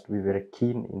society has to be very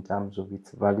keen in terms of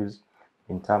its values,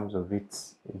 in terms of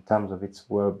its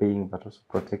well-being, but also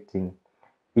protecting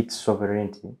its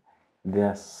sovereignty, there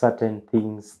are certain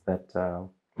things that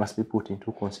must be put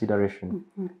into consideration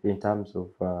in terms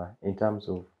of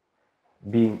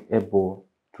being able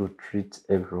to treat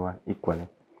everyone equally,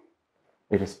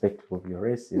 irrespective of your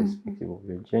race, irrespective of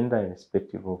your gender,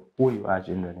 irrespective of who you are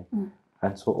generally.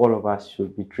 And so all of us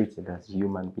should be treated as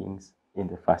human beings in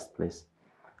the first place.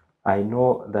 I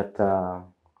know that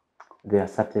there are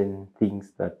certain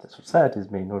things that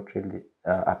societies may not really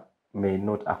may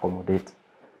not accommodate.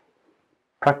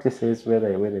 Practices, whether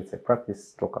it's a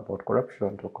practice, talk about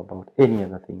corruption, talk about any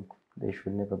other thing, they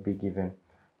should never be given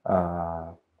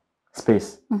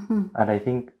space. And I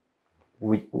think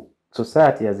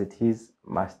society as it is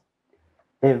must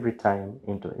every time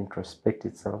introspect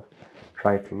itself,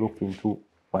 try to look into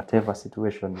whatever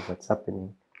situation that's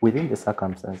happening within the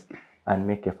circumstance and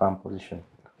make a firm position.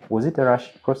 Was it a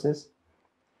rushed process?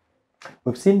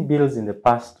 We've seen bills in the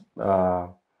past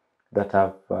that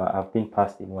have been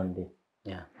passed in one day.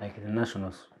 Yeah, like the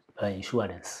national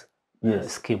insurance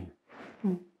scheme.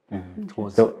 It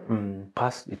was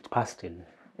passed. It passed in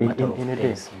a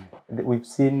day. We've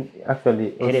seen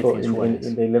actually also in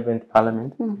the 11th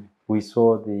Parliament, we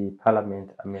saw the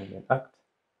Parliament Amendment Act,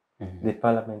 the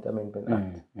Parliament Amendment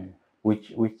Act,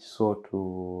 which sought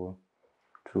to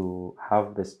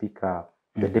have the Speaker,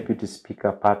 the Deputy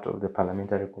Speaker, part of the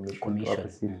Parliamentary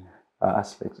Commission.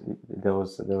 Aspects. There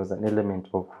was an element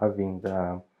of having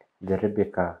the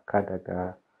Rebecca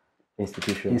Kadaga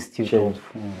Institute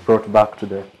brought back to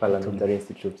the Parliamentary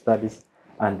Institute of Studies,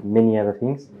 and many other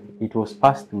things. It was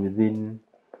passed within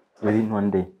 1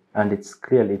 day, and it's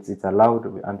clearly it's allowed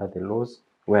under the laws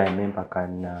where a member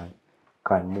can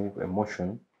move a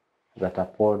motion that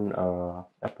upon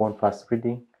first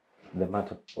reading the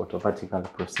matter automatically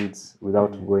proceeds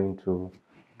without going to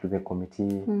the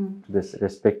committee, to the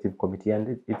respective committee,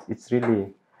 and it's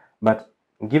really, but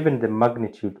given the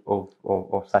magnitude of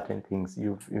certain things,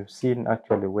 you've seen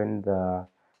actually when there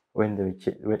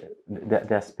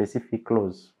are specific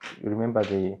clause. You remember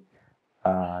the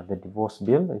divorce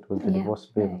bill? It was the divorce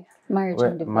bill, marriage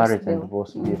and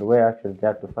divorce bill, where actually they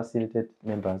had to facilitate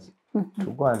members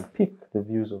to go and pick the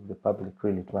views of the public,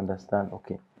 really to understand.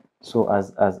 Okay, so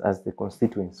as the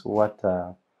constituents, what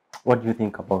do you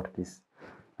think about this?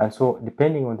 And so,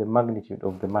 depending on the magnitude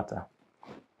of the matter,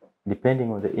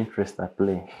 depending on the interest at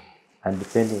play, and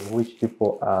depending which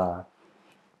people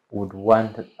would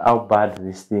want, how bad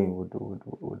this thing would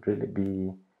really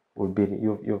be,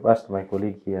 You've asked my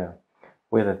colleague here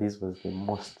whether this was the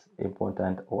most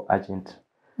important or urgent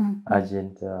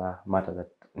matter that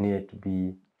needed to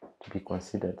be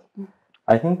considered.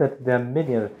 I think that there are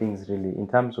many other things really in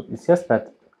terms of, it's just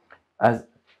that as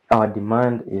our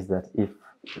demand is that if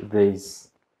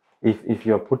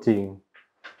you're putting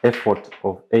effort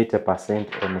of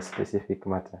 80% on a specific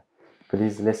matter,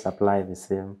 please let's apply the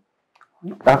same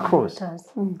across.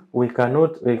 We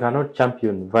cannot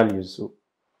champion values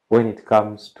when it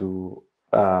comes to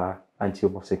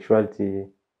anti-homosexuality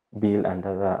bill and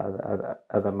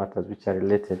other matters which are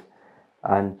related,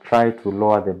 and try to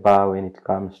lower the bar when it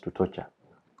comes to torture.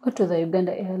 Or to the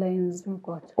Uganda Airlines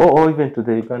report. Or even to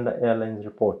the Uganda Airlines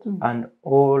report and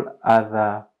all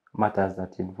other matters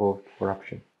that involve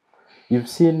corruption. You've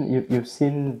seen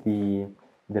the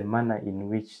manner in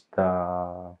which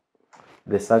the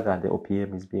saga, the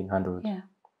OPM, is being handled. Yeah.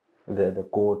 The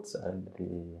courts and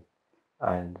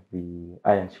the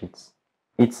iron sheets.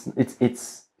 It's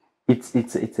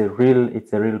a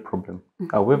real problem.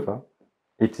 However,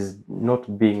 it is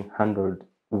not being handled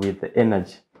with the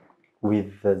energy,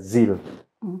 with the zeal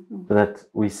that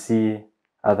we see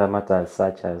other matters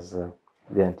such as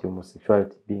the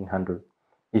anti-homosexuality being handled.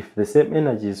 If the same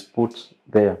energy is put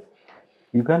there,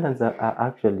 Ugandans are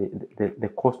actually, the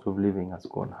cost of living has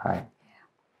gone high.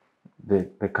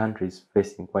 The country is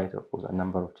facing quite a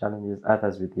number of challenges,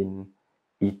 others within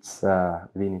its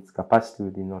capacity,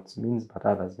 within its means, but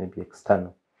others may be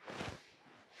external.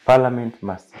 Parliament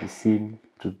must be seen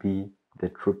to be the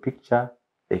true picture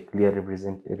a clear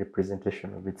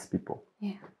representation of its people.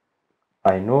 Yeah.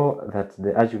 I know that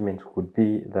the argument could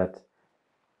be that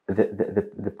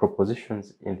the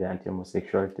propositions in the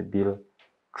anti-homosexuality bill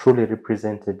truly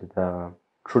represented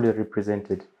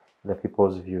the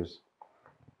people's views.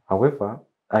 However,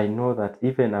 I know that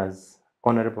even as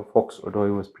Honorable Fox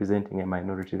Odoy was presenting a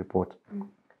minority report,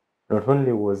 not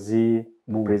only was he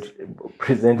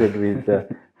presented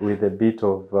with a bit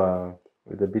of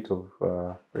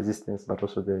resistance, but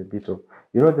also the bit of,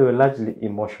 they were largely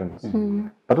emotions.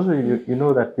 But also, you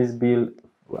know that this bill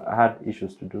had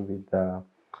issues to do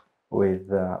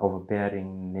with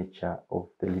overbearing nature of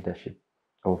the leadership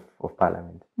of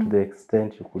Parliament. To the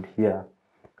extent you could hear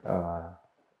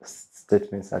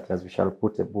statements such as, "We shall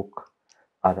put a book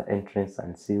at the entrance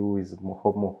and see who is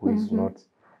homo, who is not.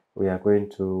 We are going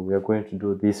to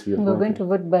do this. We're going to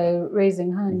vote by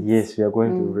raising hands." Yes, we are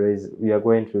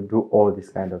going to do all these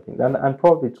kind of things. And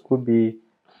probably it could be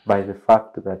by the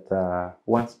fact that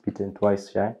once bitten, twice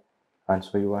shy, and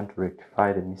so you want to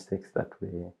rectify the mistakes that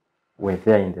were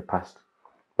there in the past.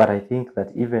 But I think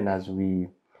that even as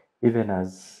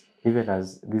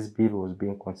this bill was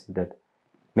being considered,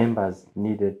 members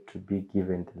needed to be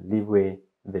given the leeway,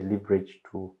 the leverage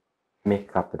to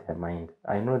make up their mind.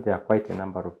 I know there are quite a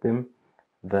number of them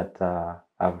that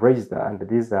I've raised, and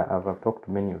I've talked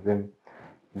to many of them.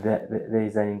 There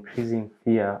is an increasing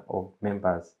fear of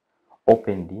members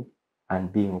openly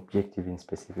and being objective in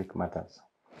specific matters.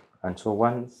 And so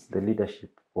once the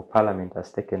leadership of Parliament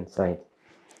has taken side,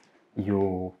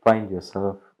 you find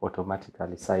yourself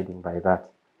automatically siding by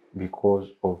that because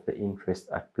of the interest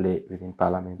at play within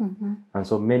Parliament. And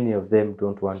so many of them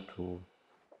don't want to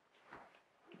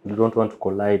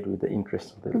collide with the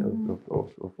interests of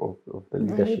the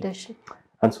leadership.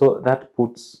 And so that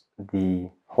puts the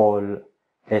whole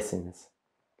essence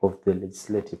of the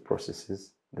legislative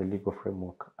processes, the legal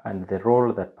framework, and the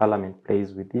role that Parliament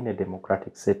plays within a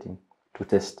democratic setting to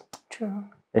test. True.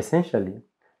 Essentially,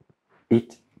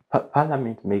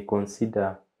 Parliament may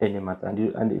consider any matter,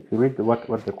 and if you read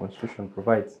what the Constitution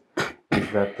provides,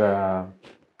 is that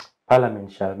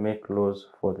Parliament shall make laws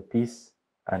for the peace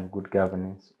and good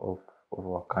governance of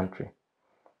our country.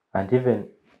 And even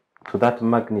to that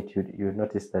magnitude, you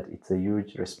notice that it's a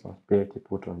huge responsibility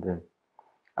put on them.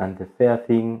 And the fair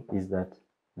thing is that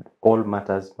all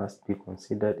matters must be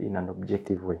considered in an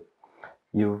objective way.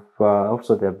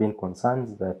 Also, there have been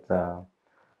concerns that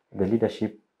the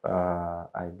leadership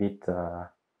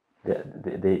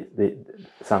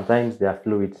sometimes they are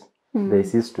fluid. They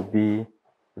cease to be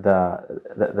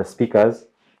the speakers,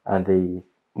 and they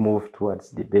move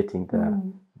towards debating the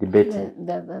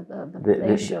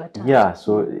issue at hand. Yeah,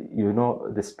 so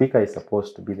the speaker is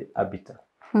supposed to be the arbiter.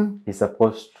 He's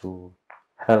supposed to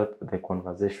help the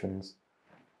conversations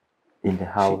in the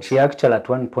House. She actually at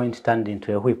one point turned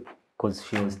into a whip because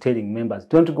she was telling members,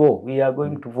 "Don't go. We are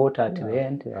going to vote at the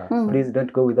end. Please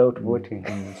don't go without voting."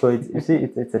 So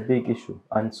it's a big issue,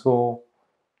 and so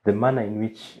the manner in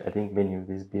which I think many of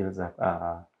these bills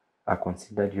are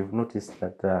considered, you've noticed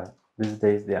that these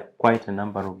days there are quite a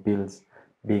number of bills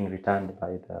being returned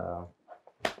by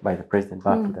the president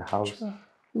back to the House,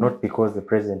 not because the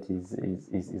president is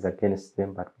against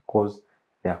them, but because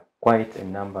there are quite a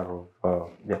number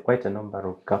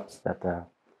of gaps that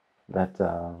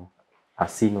are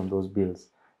seen on those bills.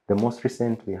 The most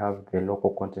recent, we have the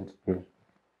local content bill.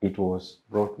 It was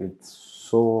brought with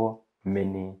so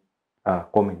many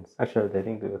comments. Actually, I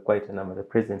think there were quite a number. The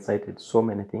president cited so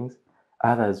many things,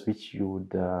 others which you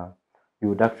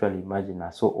would actually imagine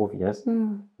are so obvious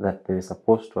that they're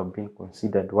supposed to have been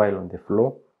considered while on the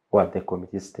floor or at the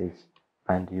committee stage,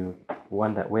 and you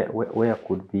wonder where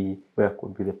could be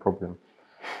the problem.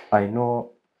 I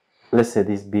know, let's say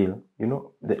this bill,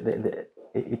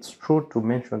 it's true to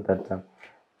mention that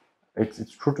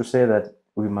it's true to say that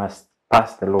we must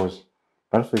pass the laws,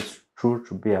 but also it's true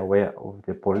to be aware of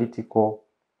the political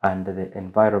and the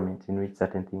environment in which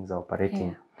certain things are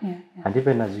operating. And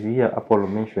even as you hear Apollo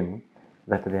mentioning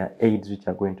that there are aids which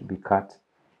are going to be cut,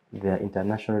 there are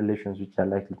international relations which are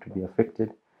likely to be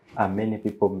affected, and many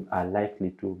people are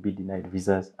likely to be denied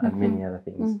visas and many other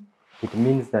things. It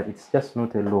means that it's just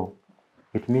not a law.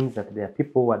 It means that there are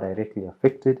people who are directly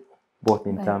affected, both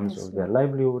in terms of their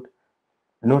livelihood,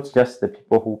 not just the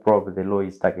people who probably the law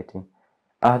is targeting,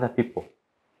 other people.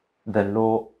 The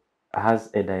law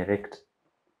has a direct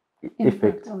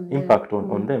impact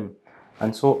on them.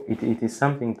 And so it is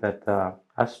something that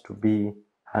has to be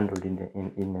handled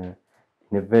in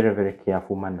a very, very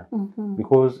careful manner,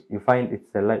 because you find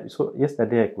it's a life. So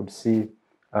yesterday I could see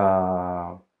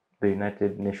the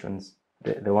United Nations,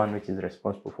 the one which is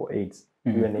responsible for AIDS,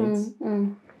 UNAIDS.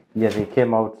 yeah, they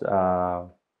came out,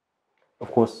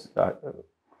 of course,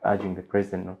 urging the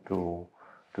president not to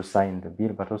sign the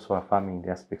bill, but also affirming the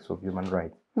aspects of human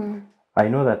rights. I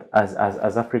know that as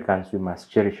Africans, we must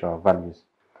cherish our values,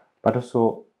 but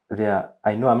also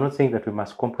I know I'm not saying that we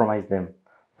must compromise them,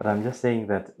 but I'm just saying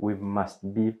that we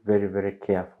must be very, very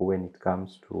careful when it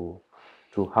comes to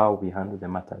how we handle the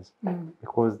matters,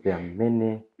 because there are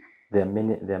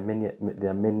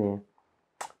many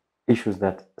issues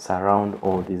that surround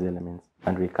all these elements,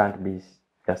 and we can't be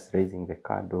just raising the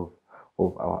card of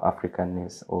our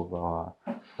Africanness, of our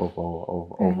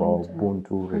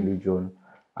Ubuntu religion,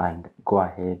 and go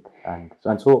ahead. And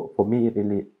so for me,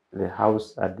 really, the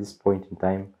House at this point in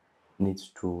time needs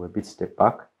to a bit step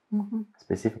back,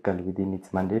 specifically within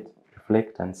its mandate,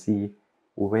 reflect and see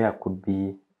where could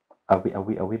be, are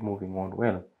we moving on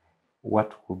well?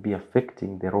 What could be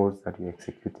affecting the roles that you're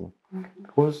executing?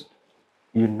 Because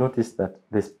you notice that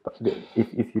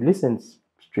if you listen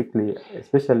strictly,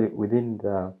 especially within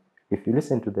if you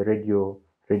listen to the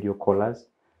radio callers,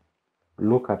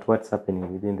 look at what's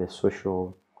happening within the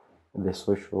social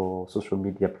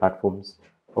media platforms.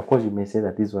 Of course, you may say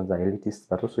that these ones are elitist,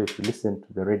 but also if you listen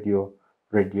to the radio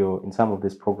in some of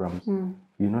these programs,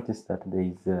 you notice that there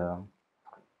is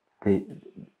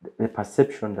the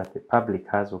perception that the public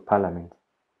has of Parliament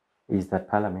is that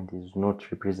Parliament is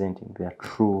not representing their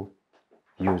true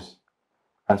views.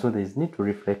 And so there is need to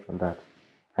reflect on that.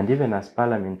 And even as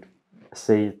Parliament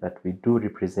says that we do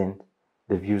represent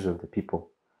the views of the people,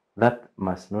 that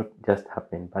must not just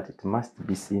happen, but it must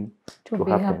be seen to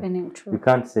be happen. Happening. True. You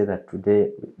can't say that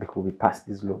today because we passed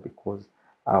this law because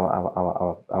our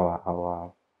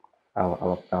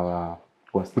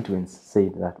constituents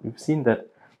said that. We've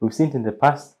seen in the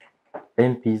past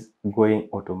MPs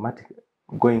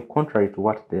going contrary to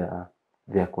what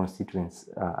their constituents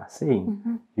are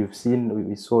saying. You've seen,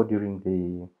 we saw during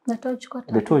the Toji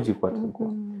Quarter,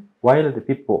 while the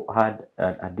people had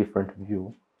a different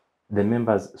view, the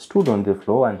members stood on the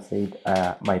floor and said,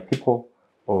 my people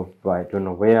of I don't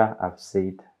know where have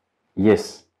said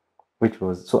yes, which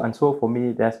was so. And so for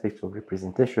me, the aspect of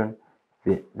representation,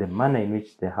 the manner in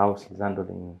which the House is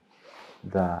handling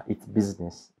its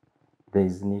business, there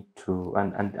is need to,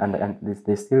 and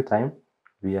there's still time.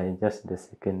 We are just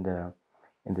in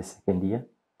the second year,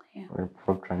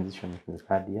 from transition to the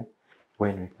third year,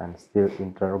 when we can still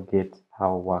interrogate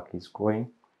how work is going,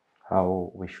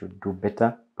 how we should do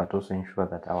better, but also ensure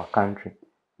that our country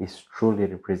is truly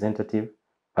representative,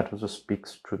 but also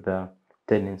speaks to the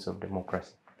tenets of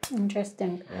democracy.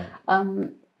 Interesting. Yeah.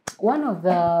 One of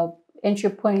the entry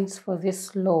points for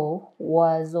this law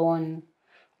was on,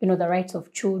 the rights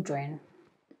of children.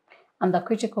 And the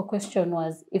critical question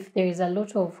was, if there is a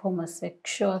lot of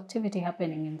homosexual activity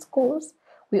happening in schools,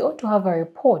 we ought to have a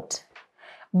report.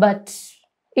 But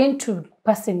into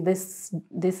passing this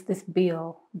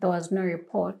bill, there was no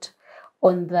report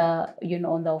on the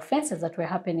offenses that were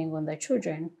happening on the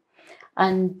children.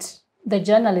 And the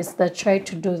journalist that tried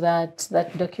to do that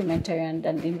documentary and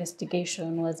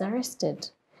investigation was arrested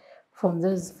from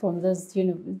those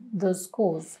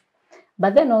schools.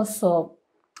 But then also,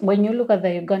 when you look at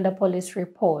the Uganda police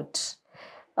report,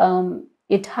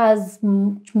 it has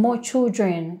more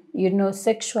children,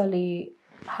 sexually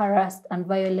harassed and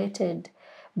violated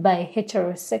by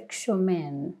heterosexual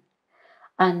men.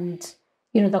 And,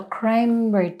 the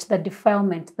crime rate, the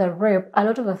defilement, the rape, a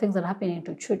lot of the things that are happening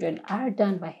to children are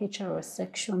done by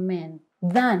heterosexual men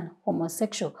than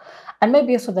homosexual. And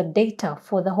maybe also the data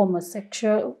for the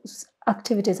homosexual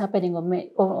activities happening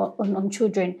on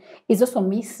children is also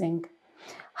missing.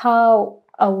 How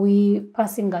are we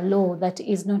passing a law that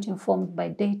is not informed by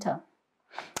data?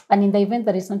 And in the event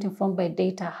that it's not informed by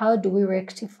data, how do we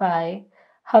rectify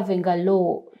having a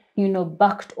law,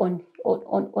 backed on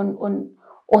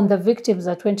the victims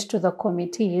that went to the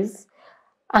committees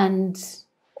and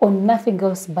on nothing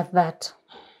else but that?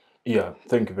 Yeah,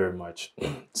 thank you very much.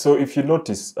 So if you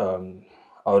notice, I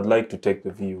would like to take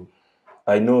the view.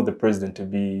 I know the president to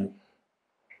be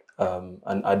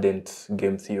an ardent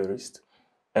game theorist,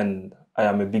 and I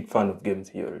am a big fan of game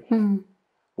theory.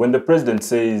 When the president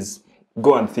says,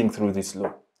 go and think through this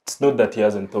law, it's not that he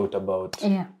hasn't thought about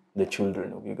the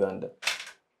children of Uganda.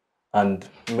 And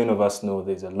many of us know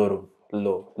there's a lot of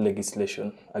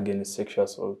legislation against sexual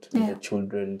assault in the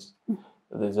children's.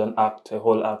 There's a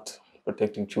whole act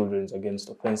protecting children against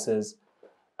offenses,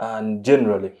 and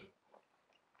generally.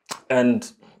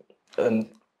 And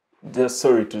just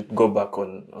sorry to go back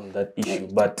on that issue,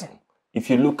 but if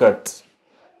you look at,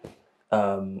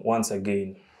 once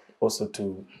again, also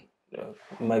to,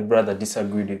 my brother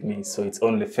disagreed with me, so it's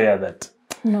only fair that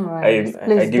No, right.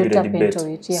 I give it a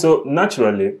debate. Yeah. So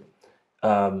naturally,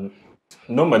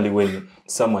 normally when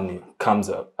someone comes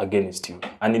up against you,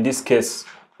 and in this case,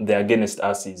 the against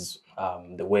us is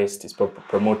the West is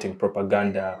promoting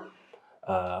propaganda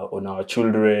on our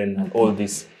children and all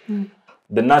this.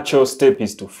 The natural step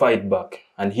is to fight back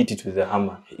and hit it with a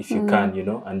hammer if you can, you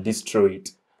know, and destroy it.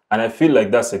 And I feel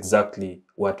like that's exactly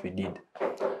what we did.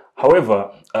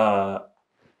 However,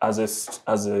 as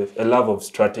a love of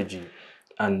strategy,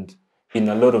 and in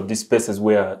a lot of these spaces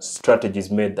where strategy is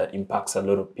made that impacts a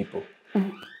lot of people,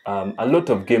 a lot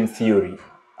of game theory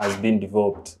has been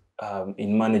developed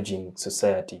in managing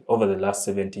society over the last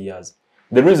 70 years.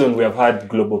 The reason we have had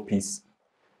global peace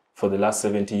for the last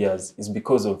 70 years is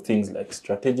because of things like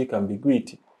strategic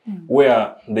ambiguity,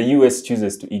 where the US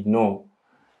chooses to ignore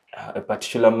a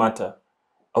particular matter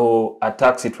or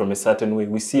attacks it from a certain way.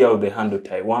 We see how they handle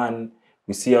Taiwan,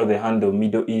 we see how they handle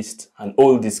Middle East and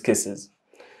all these cases.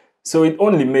 So it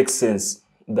only makes sense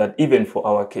that even for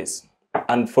our case,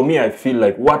 and for me, I feel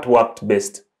like what worked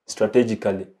best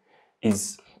strategically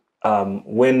is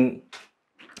when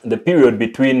the period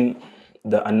between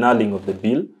the annulling of the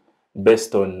bill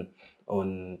based on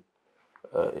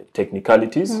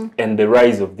technicalities and the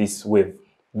rise of this wave.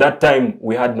 That time,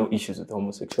 we had no issues with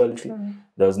homosexuality.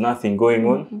 There was nothing going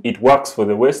on. It works for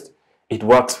the West. It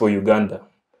works for Uganda.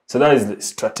 So that is the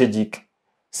strategic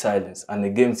silence and the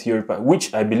game theory part,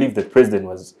 which I believe the president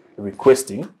was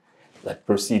requesting that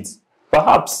proceeds.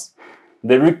 Perhaps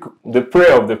the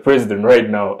prayer of the president right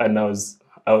now, and I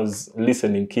was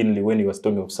listening keenly when he was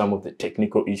talking of some of the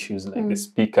technical issues like the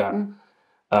speaker.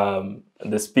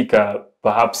 The speaker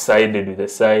perhaps sided with the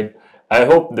side. I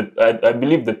hope that I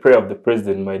believe the prayer of the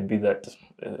president might be that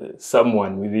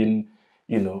someone within,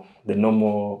 you know, the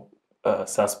normal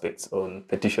suspects on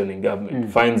petitioning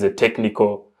government finds a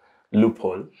technical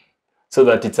loophole so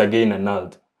that it's again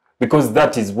annulled, because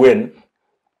that is when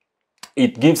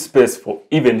it gives space for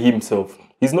even himself.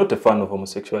 He's not a fan of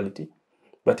homosexuality,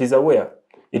 but he's aware.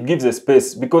 It gives a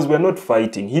space because we're not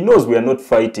fighting. He knows we are not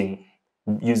fighting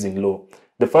using law.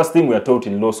 The first thing we are taught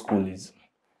in law school is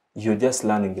you're just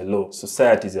learning the law.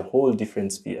 Society is a whole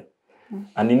different sphere.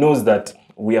 And he knows that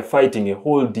we are fighting a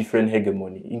whole different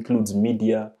hegemony. Includes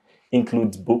media,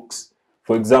 includes books.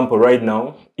 For example, right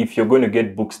now, if you're going to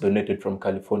get books donated from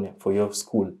California for your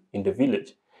school in the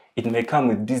village, it may come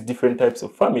with these different types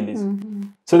of families.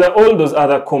 So there are all those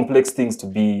other complex things to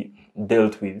be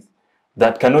dealt with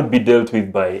that cannot be dealt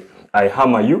with by I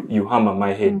hammer you, you hammer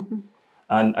my head.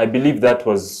 And I believe that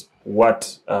was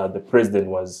what the president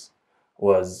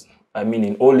was, I mean,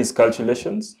 in all his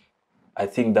calculations, I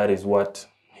think that is what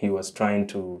he was trying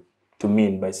to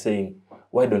mean by saying,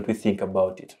 why don't we think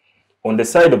about it? On the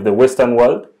side of the Western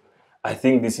world, I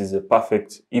think this is a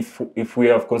perfect, if we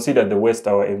have considered the West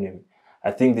our enemy,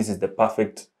 I think this is the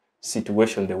perfect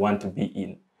situation they want to be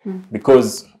in.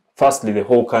 Because firstly, the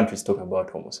whole country is talking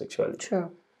about homosexuality.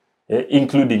 True.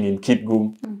 Including in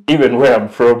Kitgum, even where I'm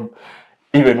from,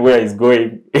 even where it's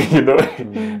going, you know,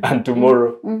 and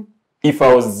tomorrow. If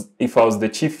I was the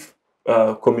chief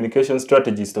communication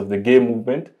strategist of the gay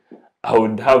movement, I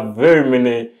would have very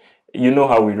many, you know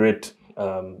how we rate,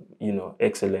 you know,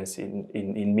 excellence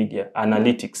in media,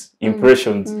 analytics,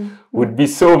 impressions would be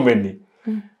so many.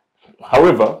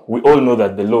 However, we all know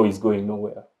that the law is going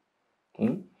nowhere.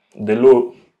 The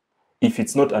law, if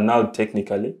it's not annulled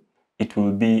technically, it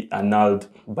will be annulled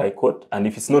by court. And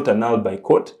if it's not annulled by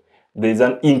court, there's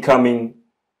an incoming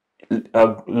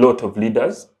lot of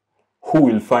leaders who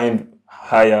will find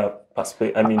higher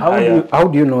perspective. I mean, how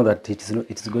do you know that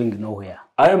it's going nowhere?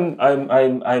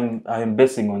 I'm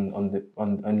basing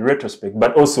on retrospect,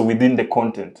 but also within the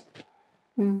content.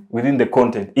 Within the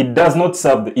content, it does not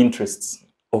serve the interests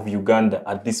of Uganda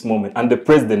at this moment, and the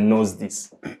president knows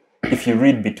this. If you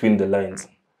read between the lines,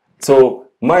 so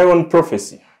my own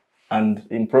prophecy. And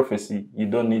in prophecy, you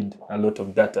don't need a lot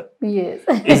of data. Yes.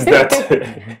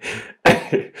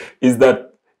 Is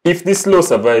that if this law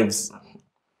survives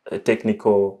a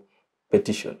technical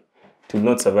petition, it will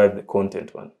not survive the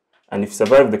content one. And if it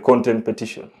survives the content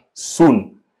petition,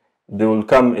 soon there will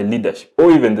come a leadership,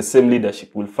 or even the same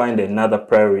leadership will find another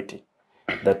priority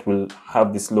that will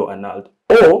have this law annulled.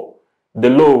 Or the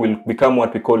law will become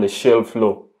what we call a shelf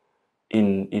law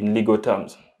in legal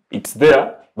terms. It's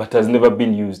there, but has never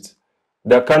been used.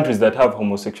 There are countries that have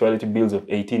homosexuality bills of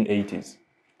 1880s.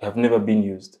 They have never been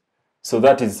used. So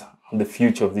that is the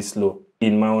future of this law,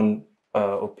 in my own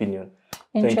opinion.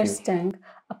 Interesting.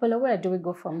 Apollo, where do we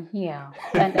go from here?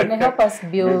 And help us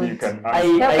build,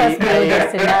 a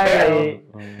scenario.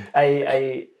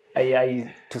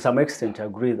 I to some extent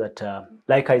agree that,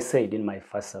 like I said in my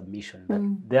first submission, that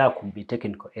there could be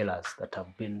technical errors that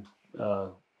have been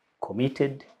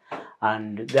committed,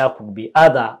 and there could be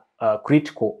other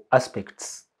critical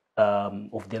aspects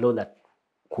of the law that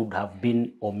could have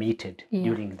been omitted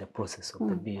during the process of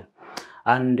the bill.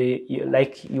 And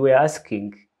like you were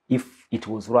asking if it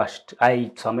was rushed,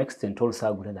 I to some extent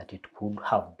also agree that it could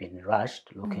have been rushed,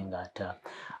 looking at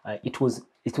it was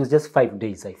just 5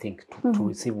 days, I think, to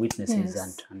receive witnesses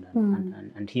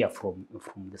and hear from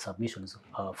the submissions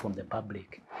from the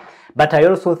public. But I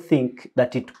also think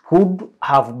that it could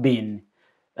have been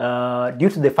due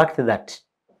to the fact that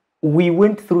we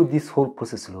went through this whole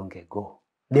process long ago.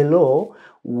 The law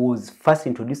was first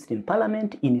introduced in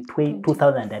Parliament in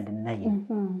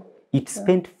 2009. It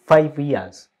spent 5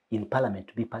 years in Parliament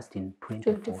to be passed in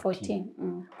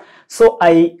 2014. So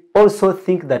I also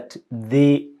think that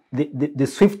the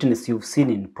swiftness you've seen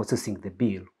in processing the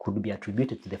bill could be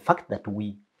attributed to the fact that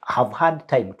we have had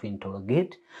time to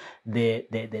interrogate the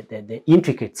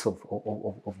intricacies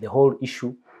of the whole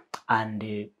issue,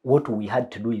 and what we had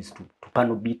to do is to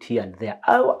panel beat here and there.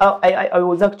 I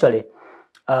was actually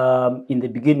in the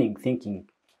beginning thinking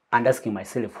and asking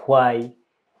myself why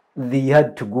they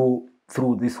had to go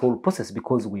through this whole process,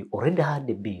 because we already had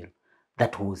a bill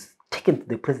that was taken to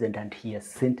the president and he has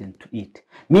sentenced to it,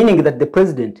 meaning that the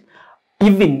president,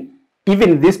 even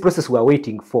this process we are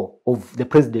waiting for of the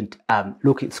president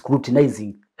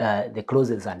scrutinizing the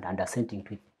clauses and assenting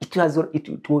to it,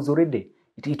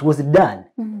 it was done.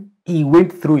 He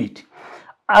went through it.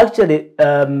 Actually,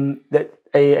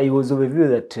 I was of a view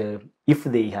that if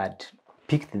they had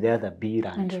picked the other bill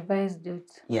and revised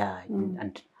it,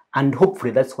 and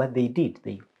hopefully that's what they did.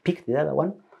 They picked the other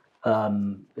one,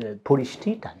 polished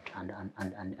it,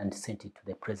 and sent it to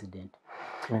the president.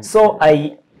 So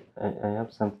I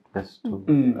have something just to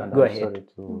go ahead.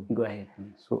 Go ahead.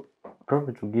 So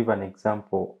probably to give an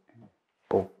example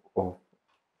of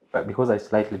because I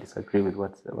slightly disagree with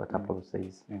what Apollo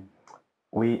says.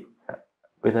 We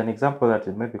with an example that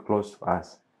may be close to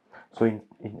us. So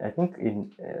I think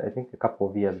a couple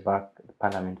of years back, the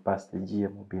Parliament passed the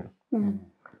GMO bill.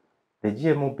 The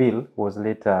GMO bill was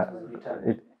later,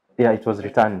 it was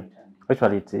returned.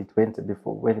 Actually, it went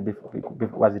before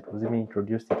as it was even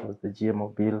introduced. It was the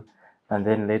GMO bill, and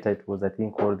then later it was, I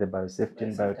think, called the biosafety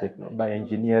and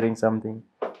bioengineering something.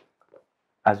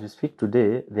 As we speak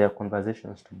today, there are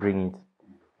conversations to bring it.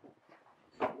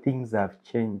 Things have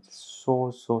changed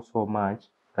so much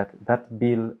that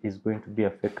bill is going to be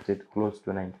affected close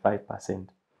to 95%.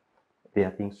 There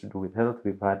are things to do with health.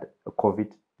 We've had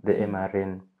COVID, the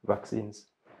mRNA vaccines.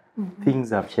 Things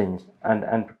have changed,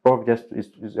 and probably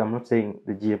I'm not saying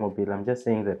the GMO bill. I'm just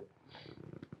saying that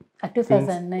a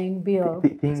 2009 bill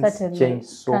things change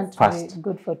so fast. Be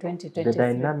good for 2023. The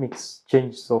dynamics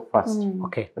change so fast.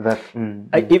 Okay. That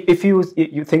if you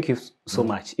thank you so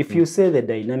much. If you say the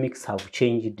dynamics have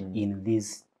changed in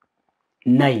these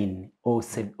 9 or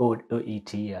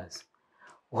 8 years,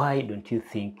 why don't you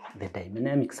think the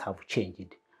dynamics have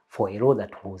changed for a law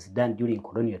that was done during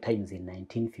colonial times in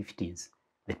 1950s,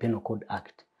 the Penal Code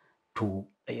Act, to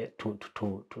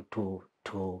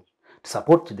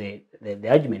support the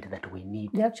argument that we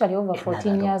need? Actually, over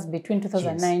 14 years between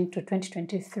 2009 to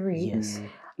 2023. Yes.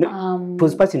 No, it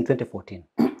was passed in 2014.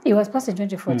 It was passed in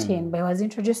 2014, but it was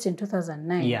introduced in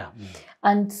 2009. Yeah.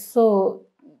 And so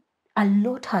a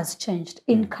lot has changed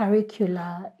in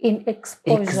curricula, in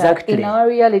exposure, in our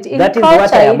reality. That is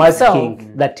what I am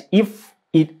asking. That if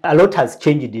a lot has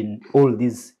changed in all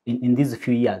these in these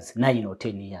few years, 9 or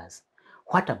 10 years,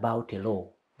 what about a law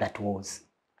that was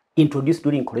introduced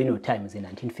during colonial times in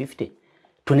 1950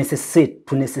 to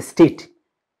necessitate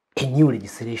a new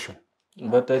legislation?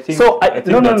 But I think so.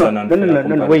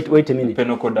 No. Wait a minute. The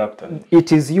Penal Code Act.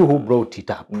 It is you who brought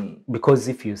it up, because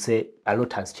if you say a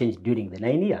lot has changed during the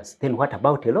 9 years, then what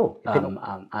about a law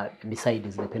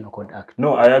besides the Penal Code Act?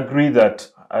 No, I agree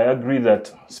that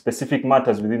specific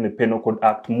matters within the Penal Code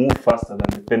Act move faster than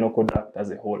the Penal Code Act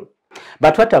as a whole.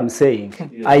 But what I'm saying,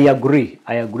 I agree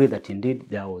that indeed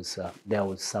there was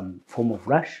some form of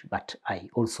rush, but I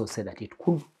also say that it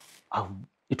could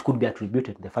be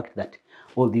attributed to the fact that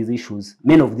all these issues,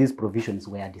 many of these provisions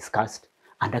were discussed,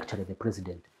 and actually the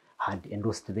president had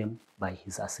endorsed them by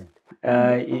his assent.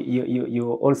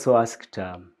 You also asked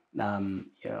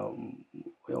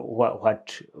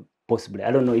what possibly,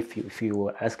 I don't know if you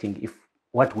were asking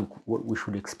what we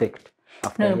should expect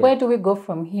after. No, where do we go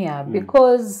from here?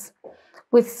 Because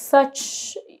with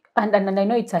such, and I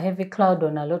know it's a heavy cloud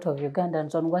on a lot of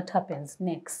Ugandans on what happens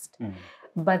next.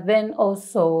 But then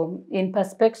also in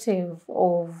perspective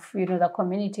of, the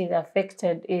community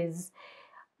affected, is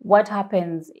what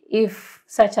happens if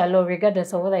such a law,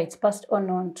 regardless of whether it's passed or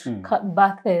not,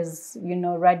 births,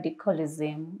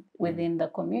 radicalism within the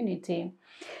community?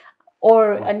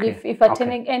 Or, and if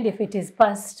attending, and if it is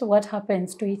passed, what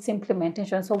happens to its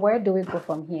implementation? So where do we go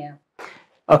from here?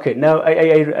 Okay, now I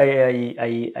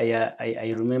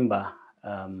remember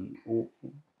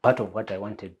part of what I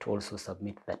wanted to also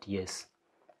submit that yes,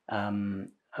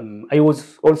 I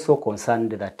was also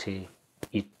concerned that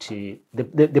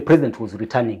the president was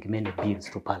returning many bills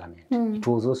to parliament. It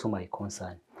was also my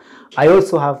concern. I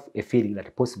also have a feeling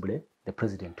that possibly the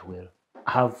president will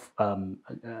have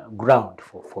ground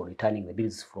for returning the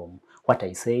bills from what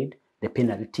I said, the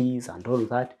penalties and all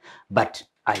that, but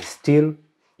I still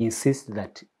insist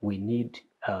that we need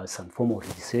some form of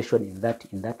legislation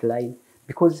in that line,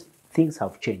 because things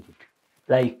have changed.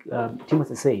 Like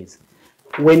Timothy says,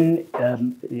 when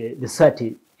the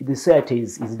society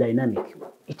is dynamic,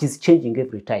 it is changing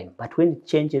every time. But when it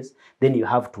changes, then you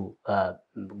have to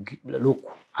look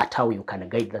at how you can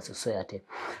guide the society.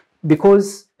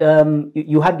 Because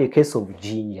you had the case of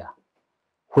Ginger,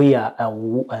 where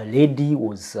a lady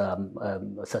was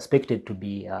suspected to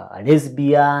be a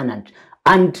lesbian,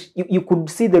 and you could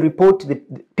see the report. The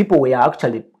people were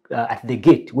actually at the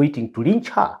gate waiting to lynch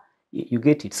her. You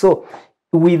get it. So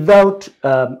without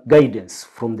guidance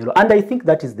from the law, and I think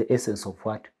that is the essence of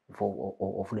what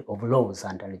of laws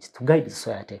and to guide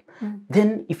society.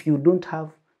 Then if you don't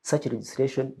have such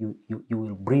legislation, you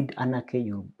will breed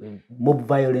anarchy. Mob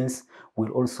violence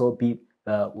will also be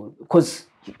because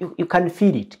you can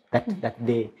feel it that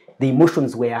the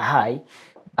emotions were high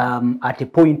at a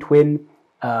point when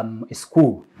a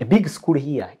big school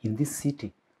here in this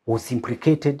city was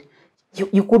implicated.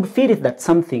 You could feel it that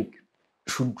something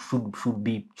should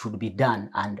be done,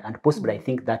 and possibly I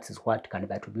think that is what can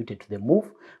be attributed to the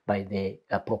move by the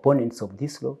proponents of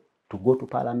this law to go to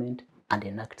parliament and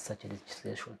enact such a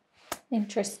legislation.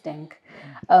 Interesting.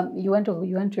 You want to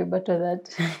rebut that?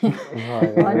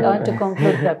 I want to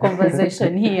conclude the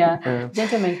conversation here.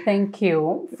 Gentlemen, thank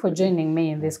you for joining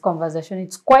me in this conversation.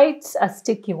 It's quite a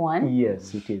sticky one.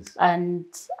 Yes, it is. And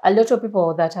a lot of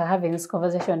people that are having this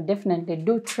conversation definitely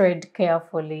do tread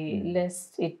carefully,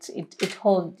 lest it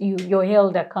hold you're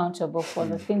held accountable for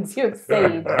the things you've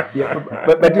said. Yeah,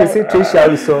 but you see, Tricia,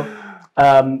 also,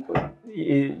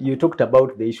 you talked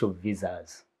about the issue of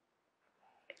visas.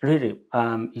 Really,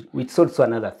 it's also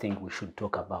another thing we should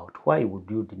talk about. Why would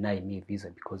you deny me a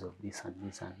visa because of this and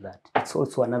this and that? It's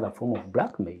also another form of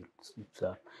blackmail.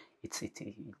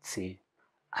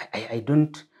 I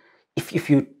don't.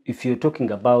 If you're talking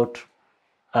about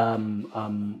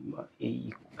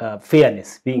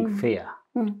fairness, being fair,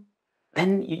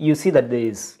 then you see that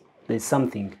there's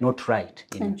something not right.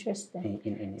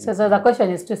 Interesting. So the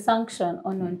question is to sanction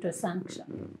or not to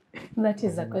sanction? That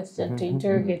is a question to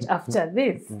interrogate after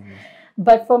this.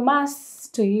 But from us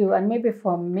to you, and maybe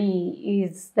from me,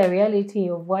 is the reality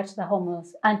of what the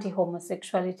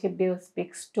anti-homosexuality bill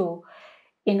speaks to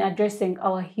in addressing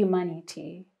our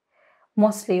humanity.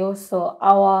 Mostly also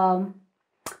our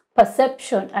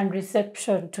perception and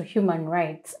reception to human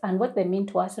rights and what they mean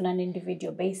to us on an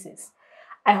individual basis.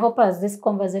 I hope as this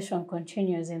conversation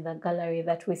continues in the gallery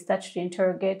that we start to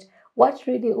interrogate what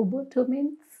really Ubuntu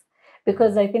means,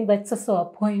 because I think that's also a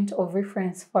point of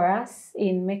reference for us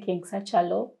in making such a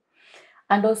law,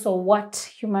 and also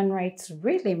what human rights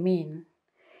really mean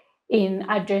in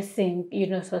addressing,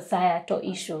 societal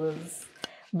issues.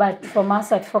 But from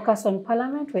us at Focus on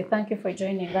Parliament, we thank you for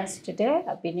joining us today.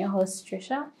 I've been your host,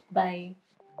 Tricia. Bye.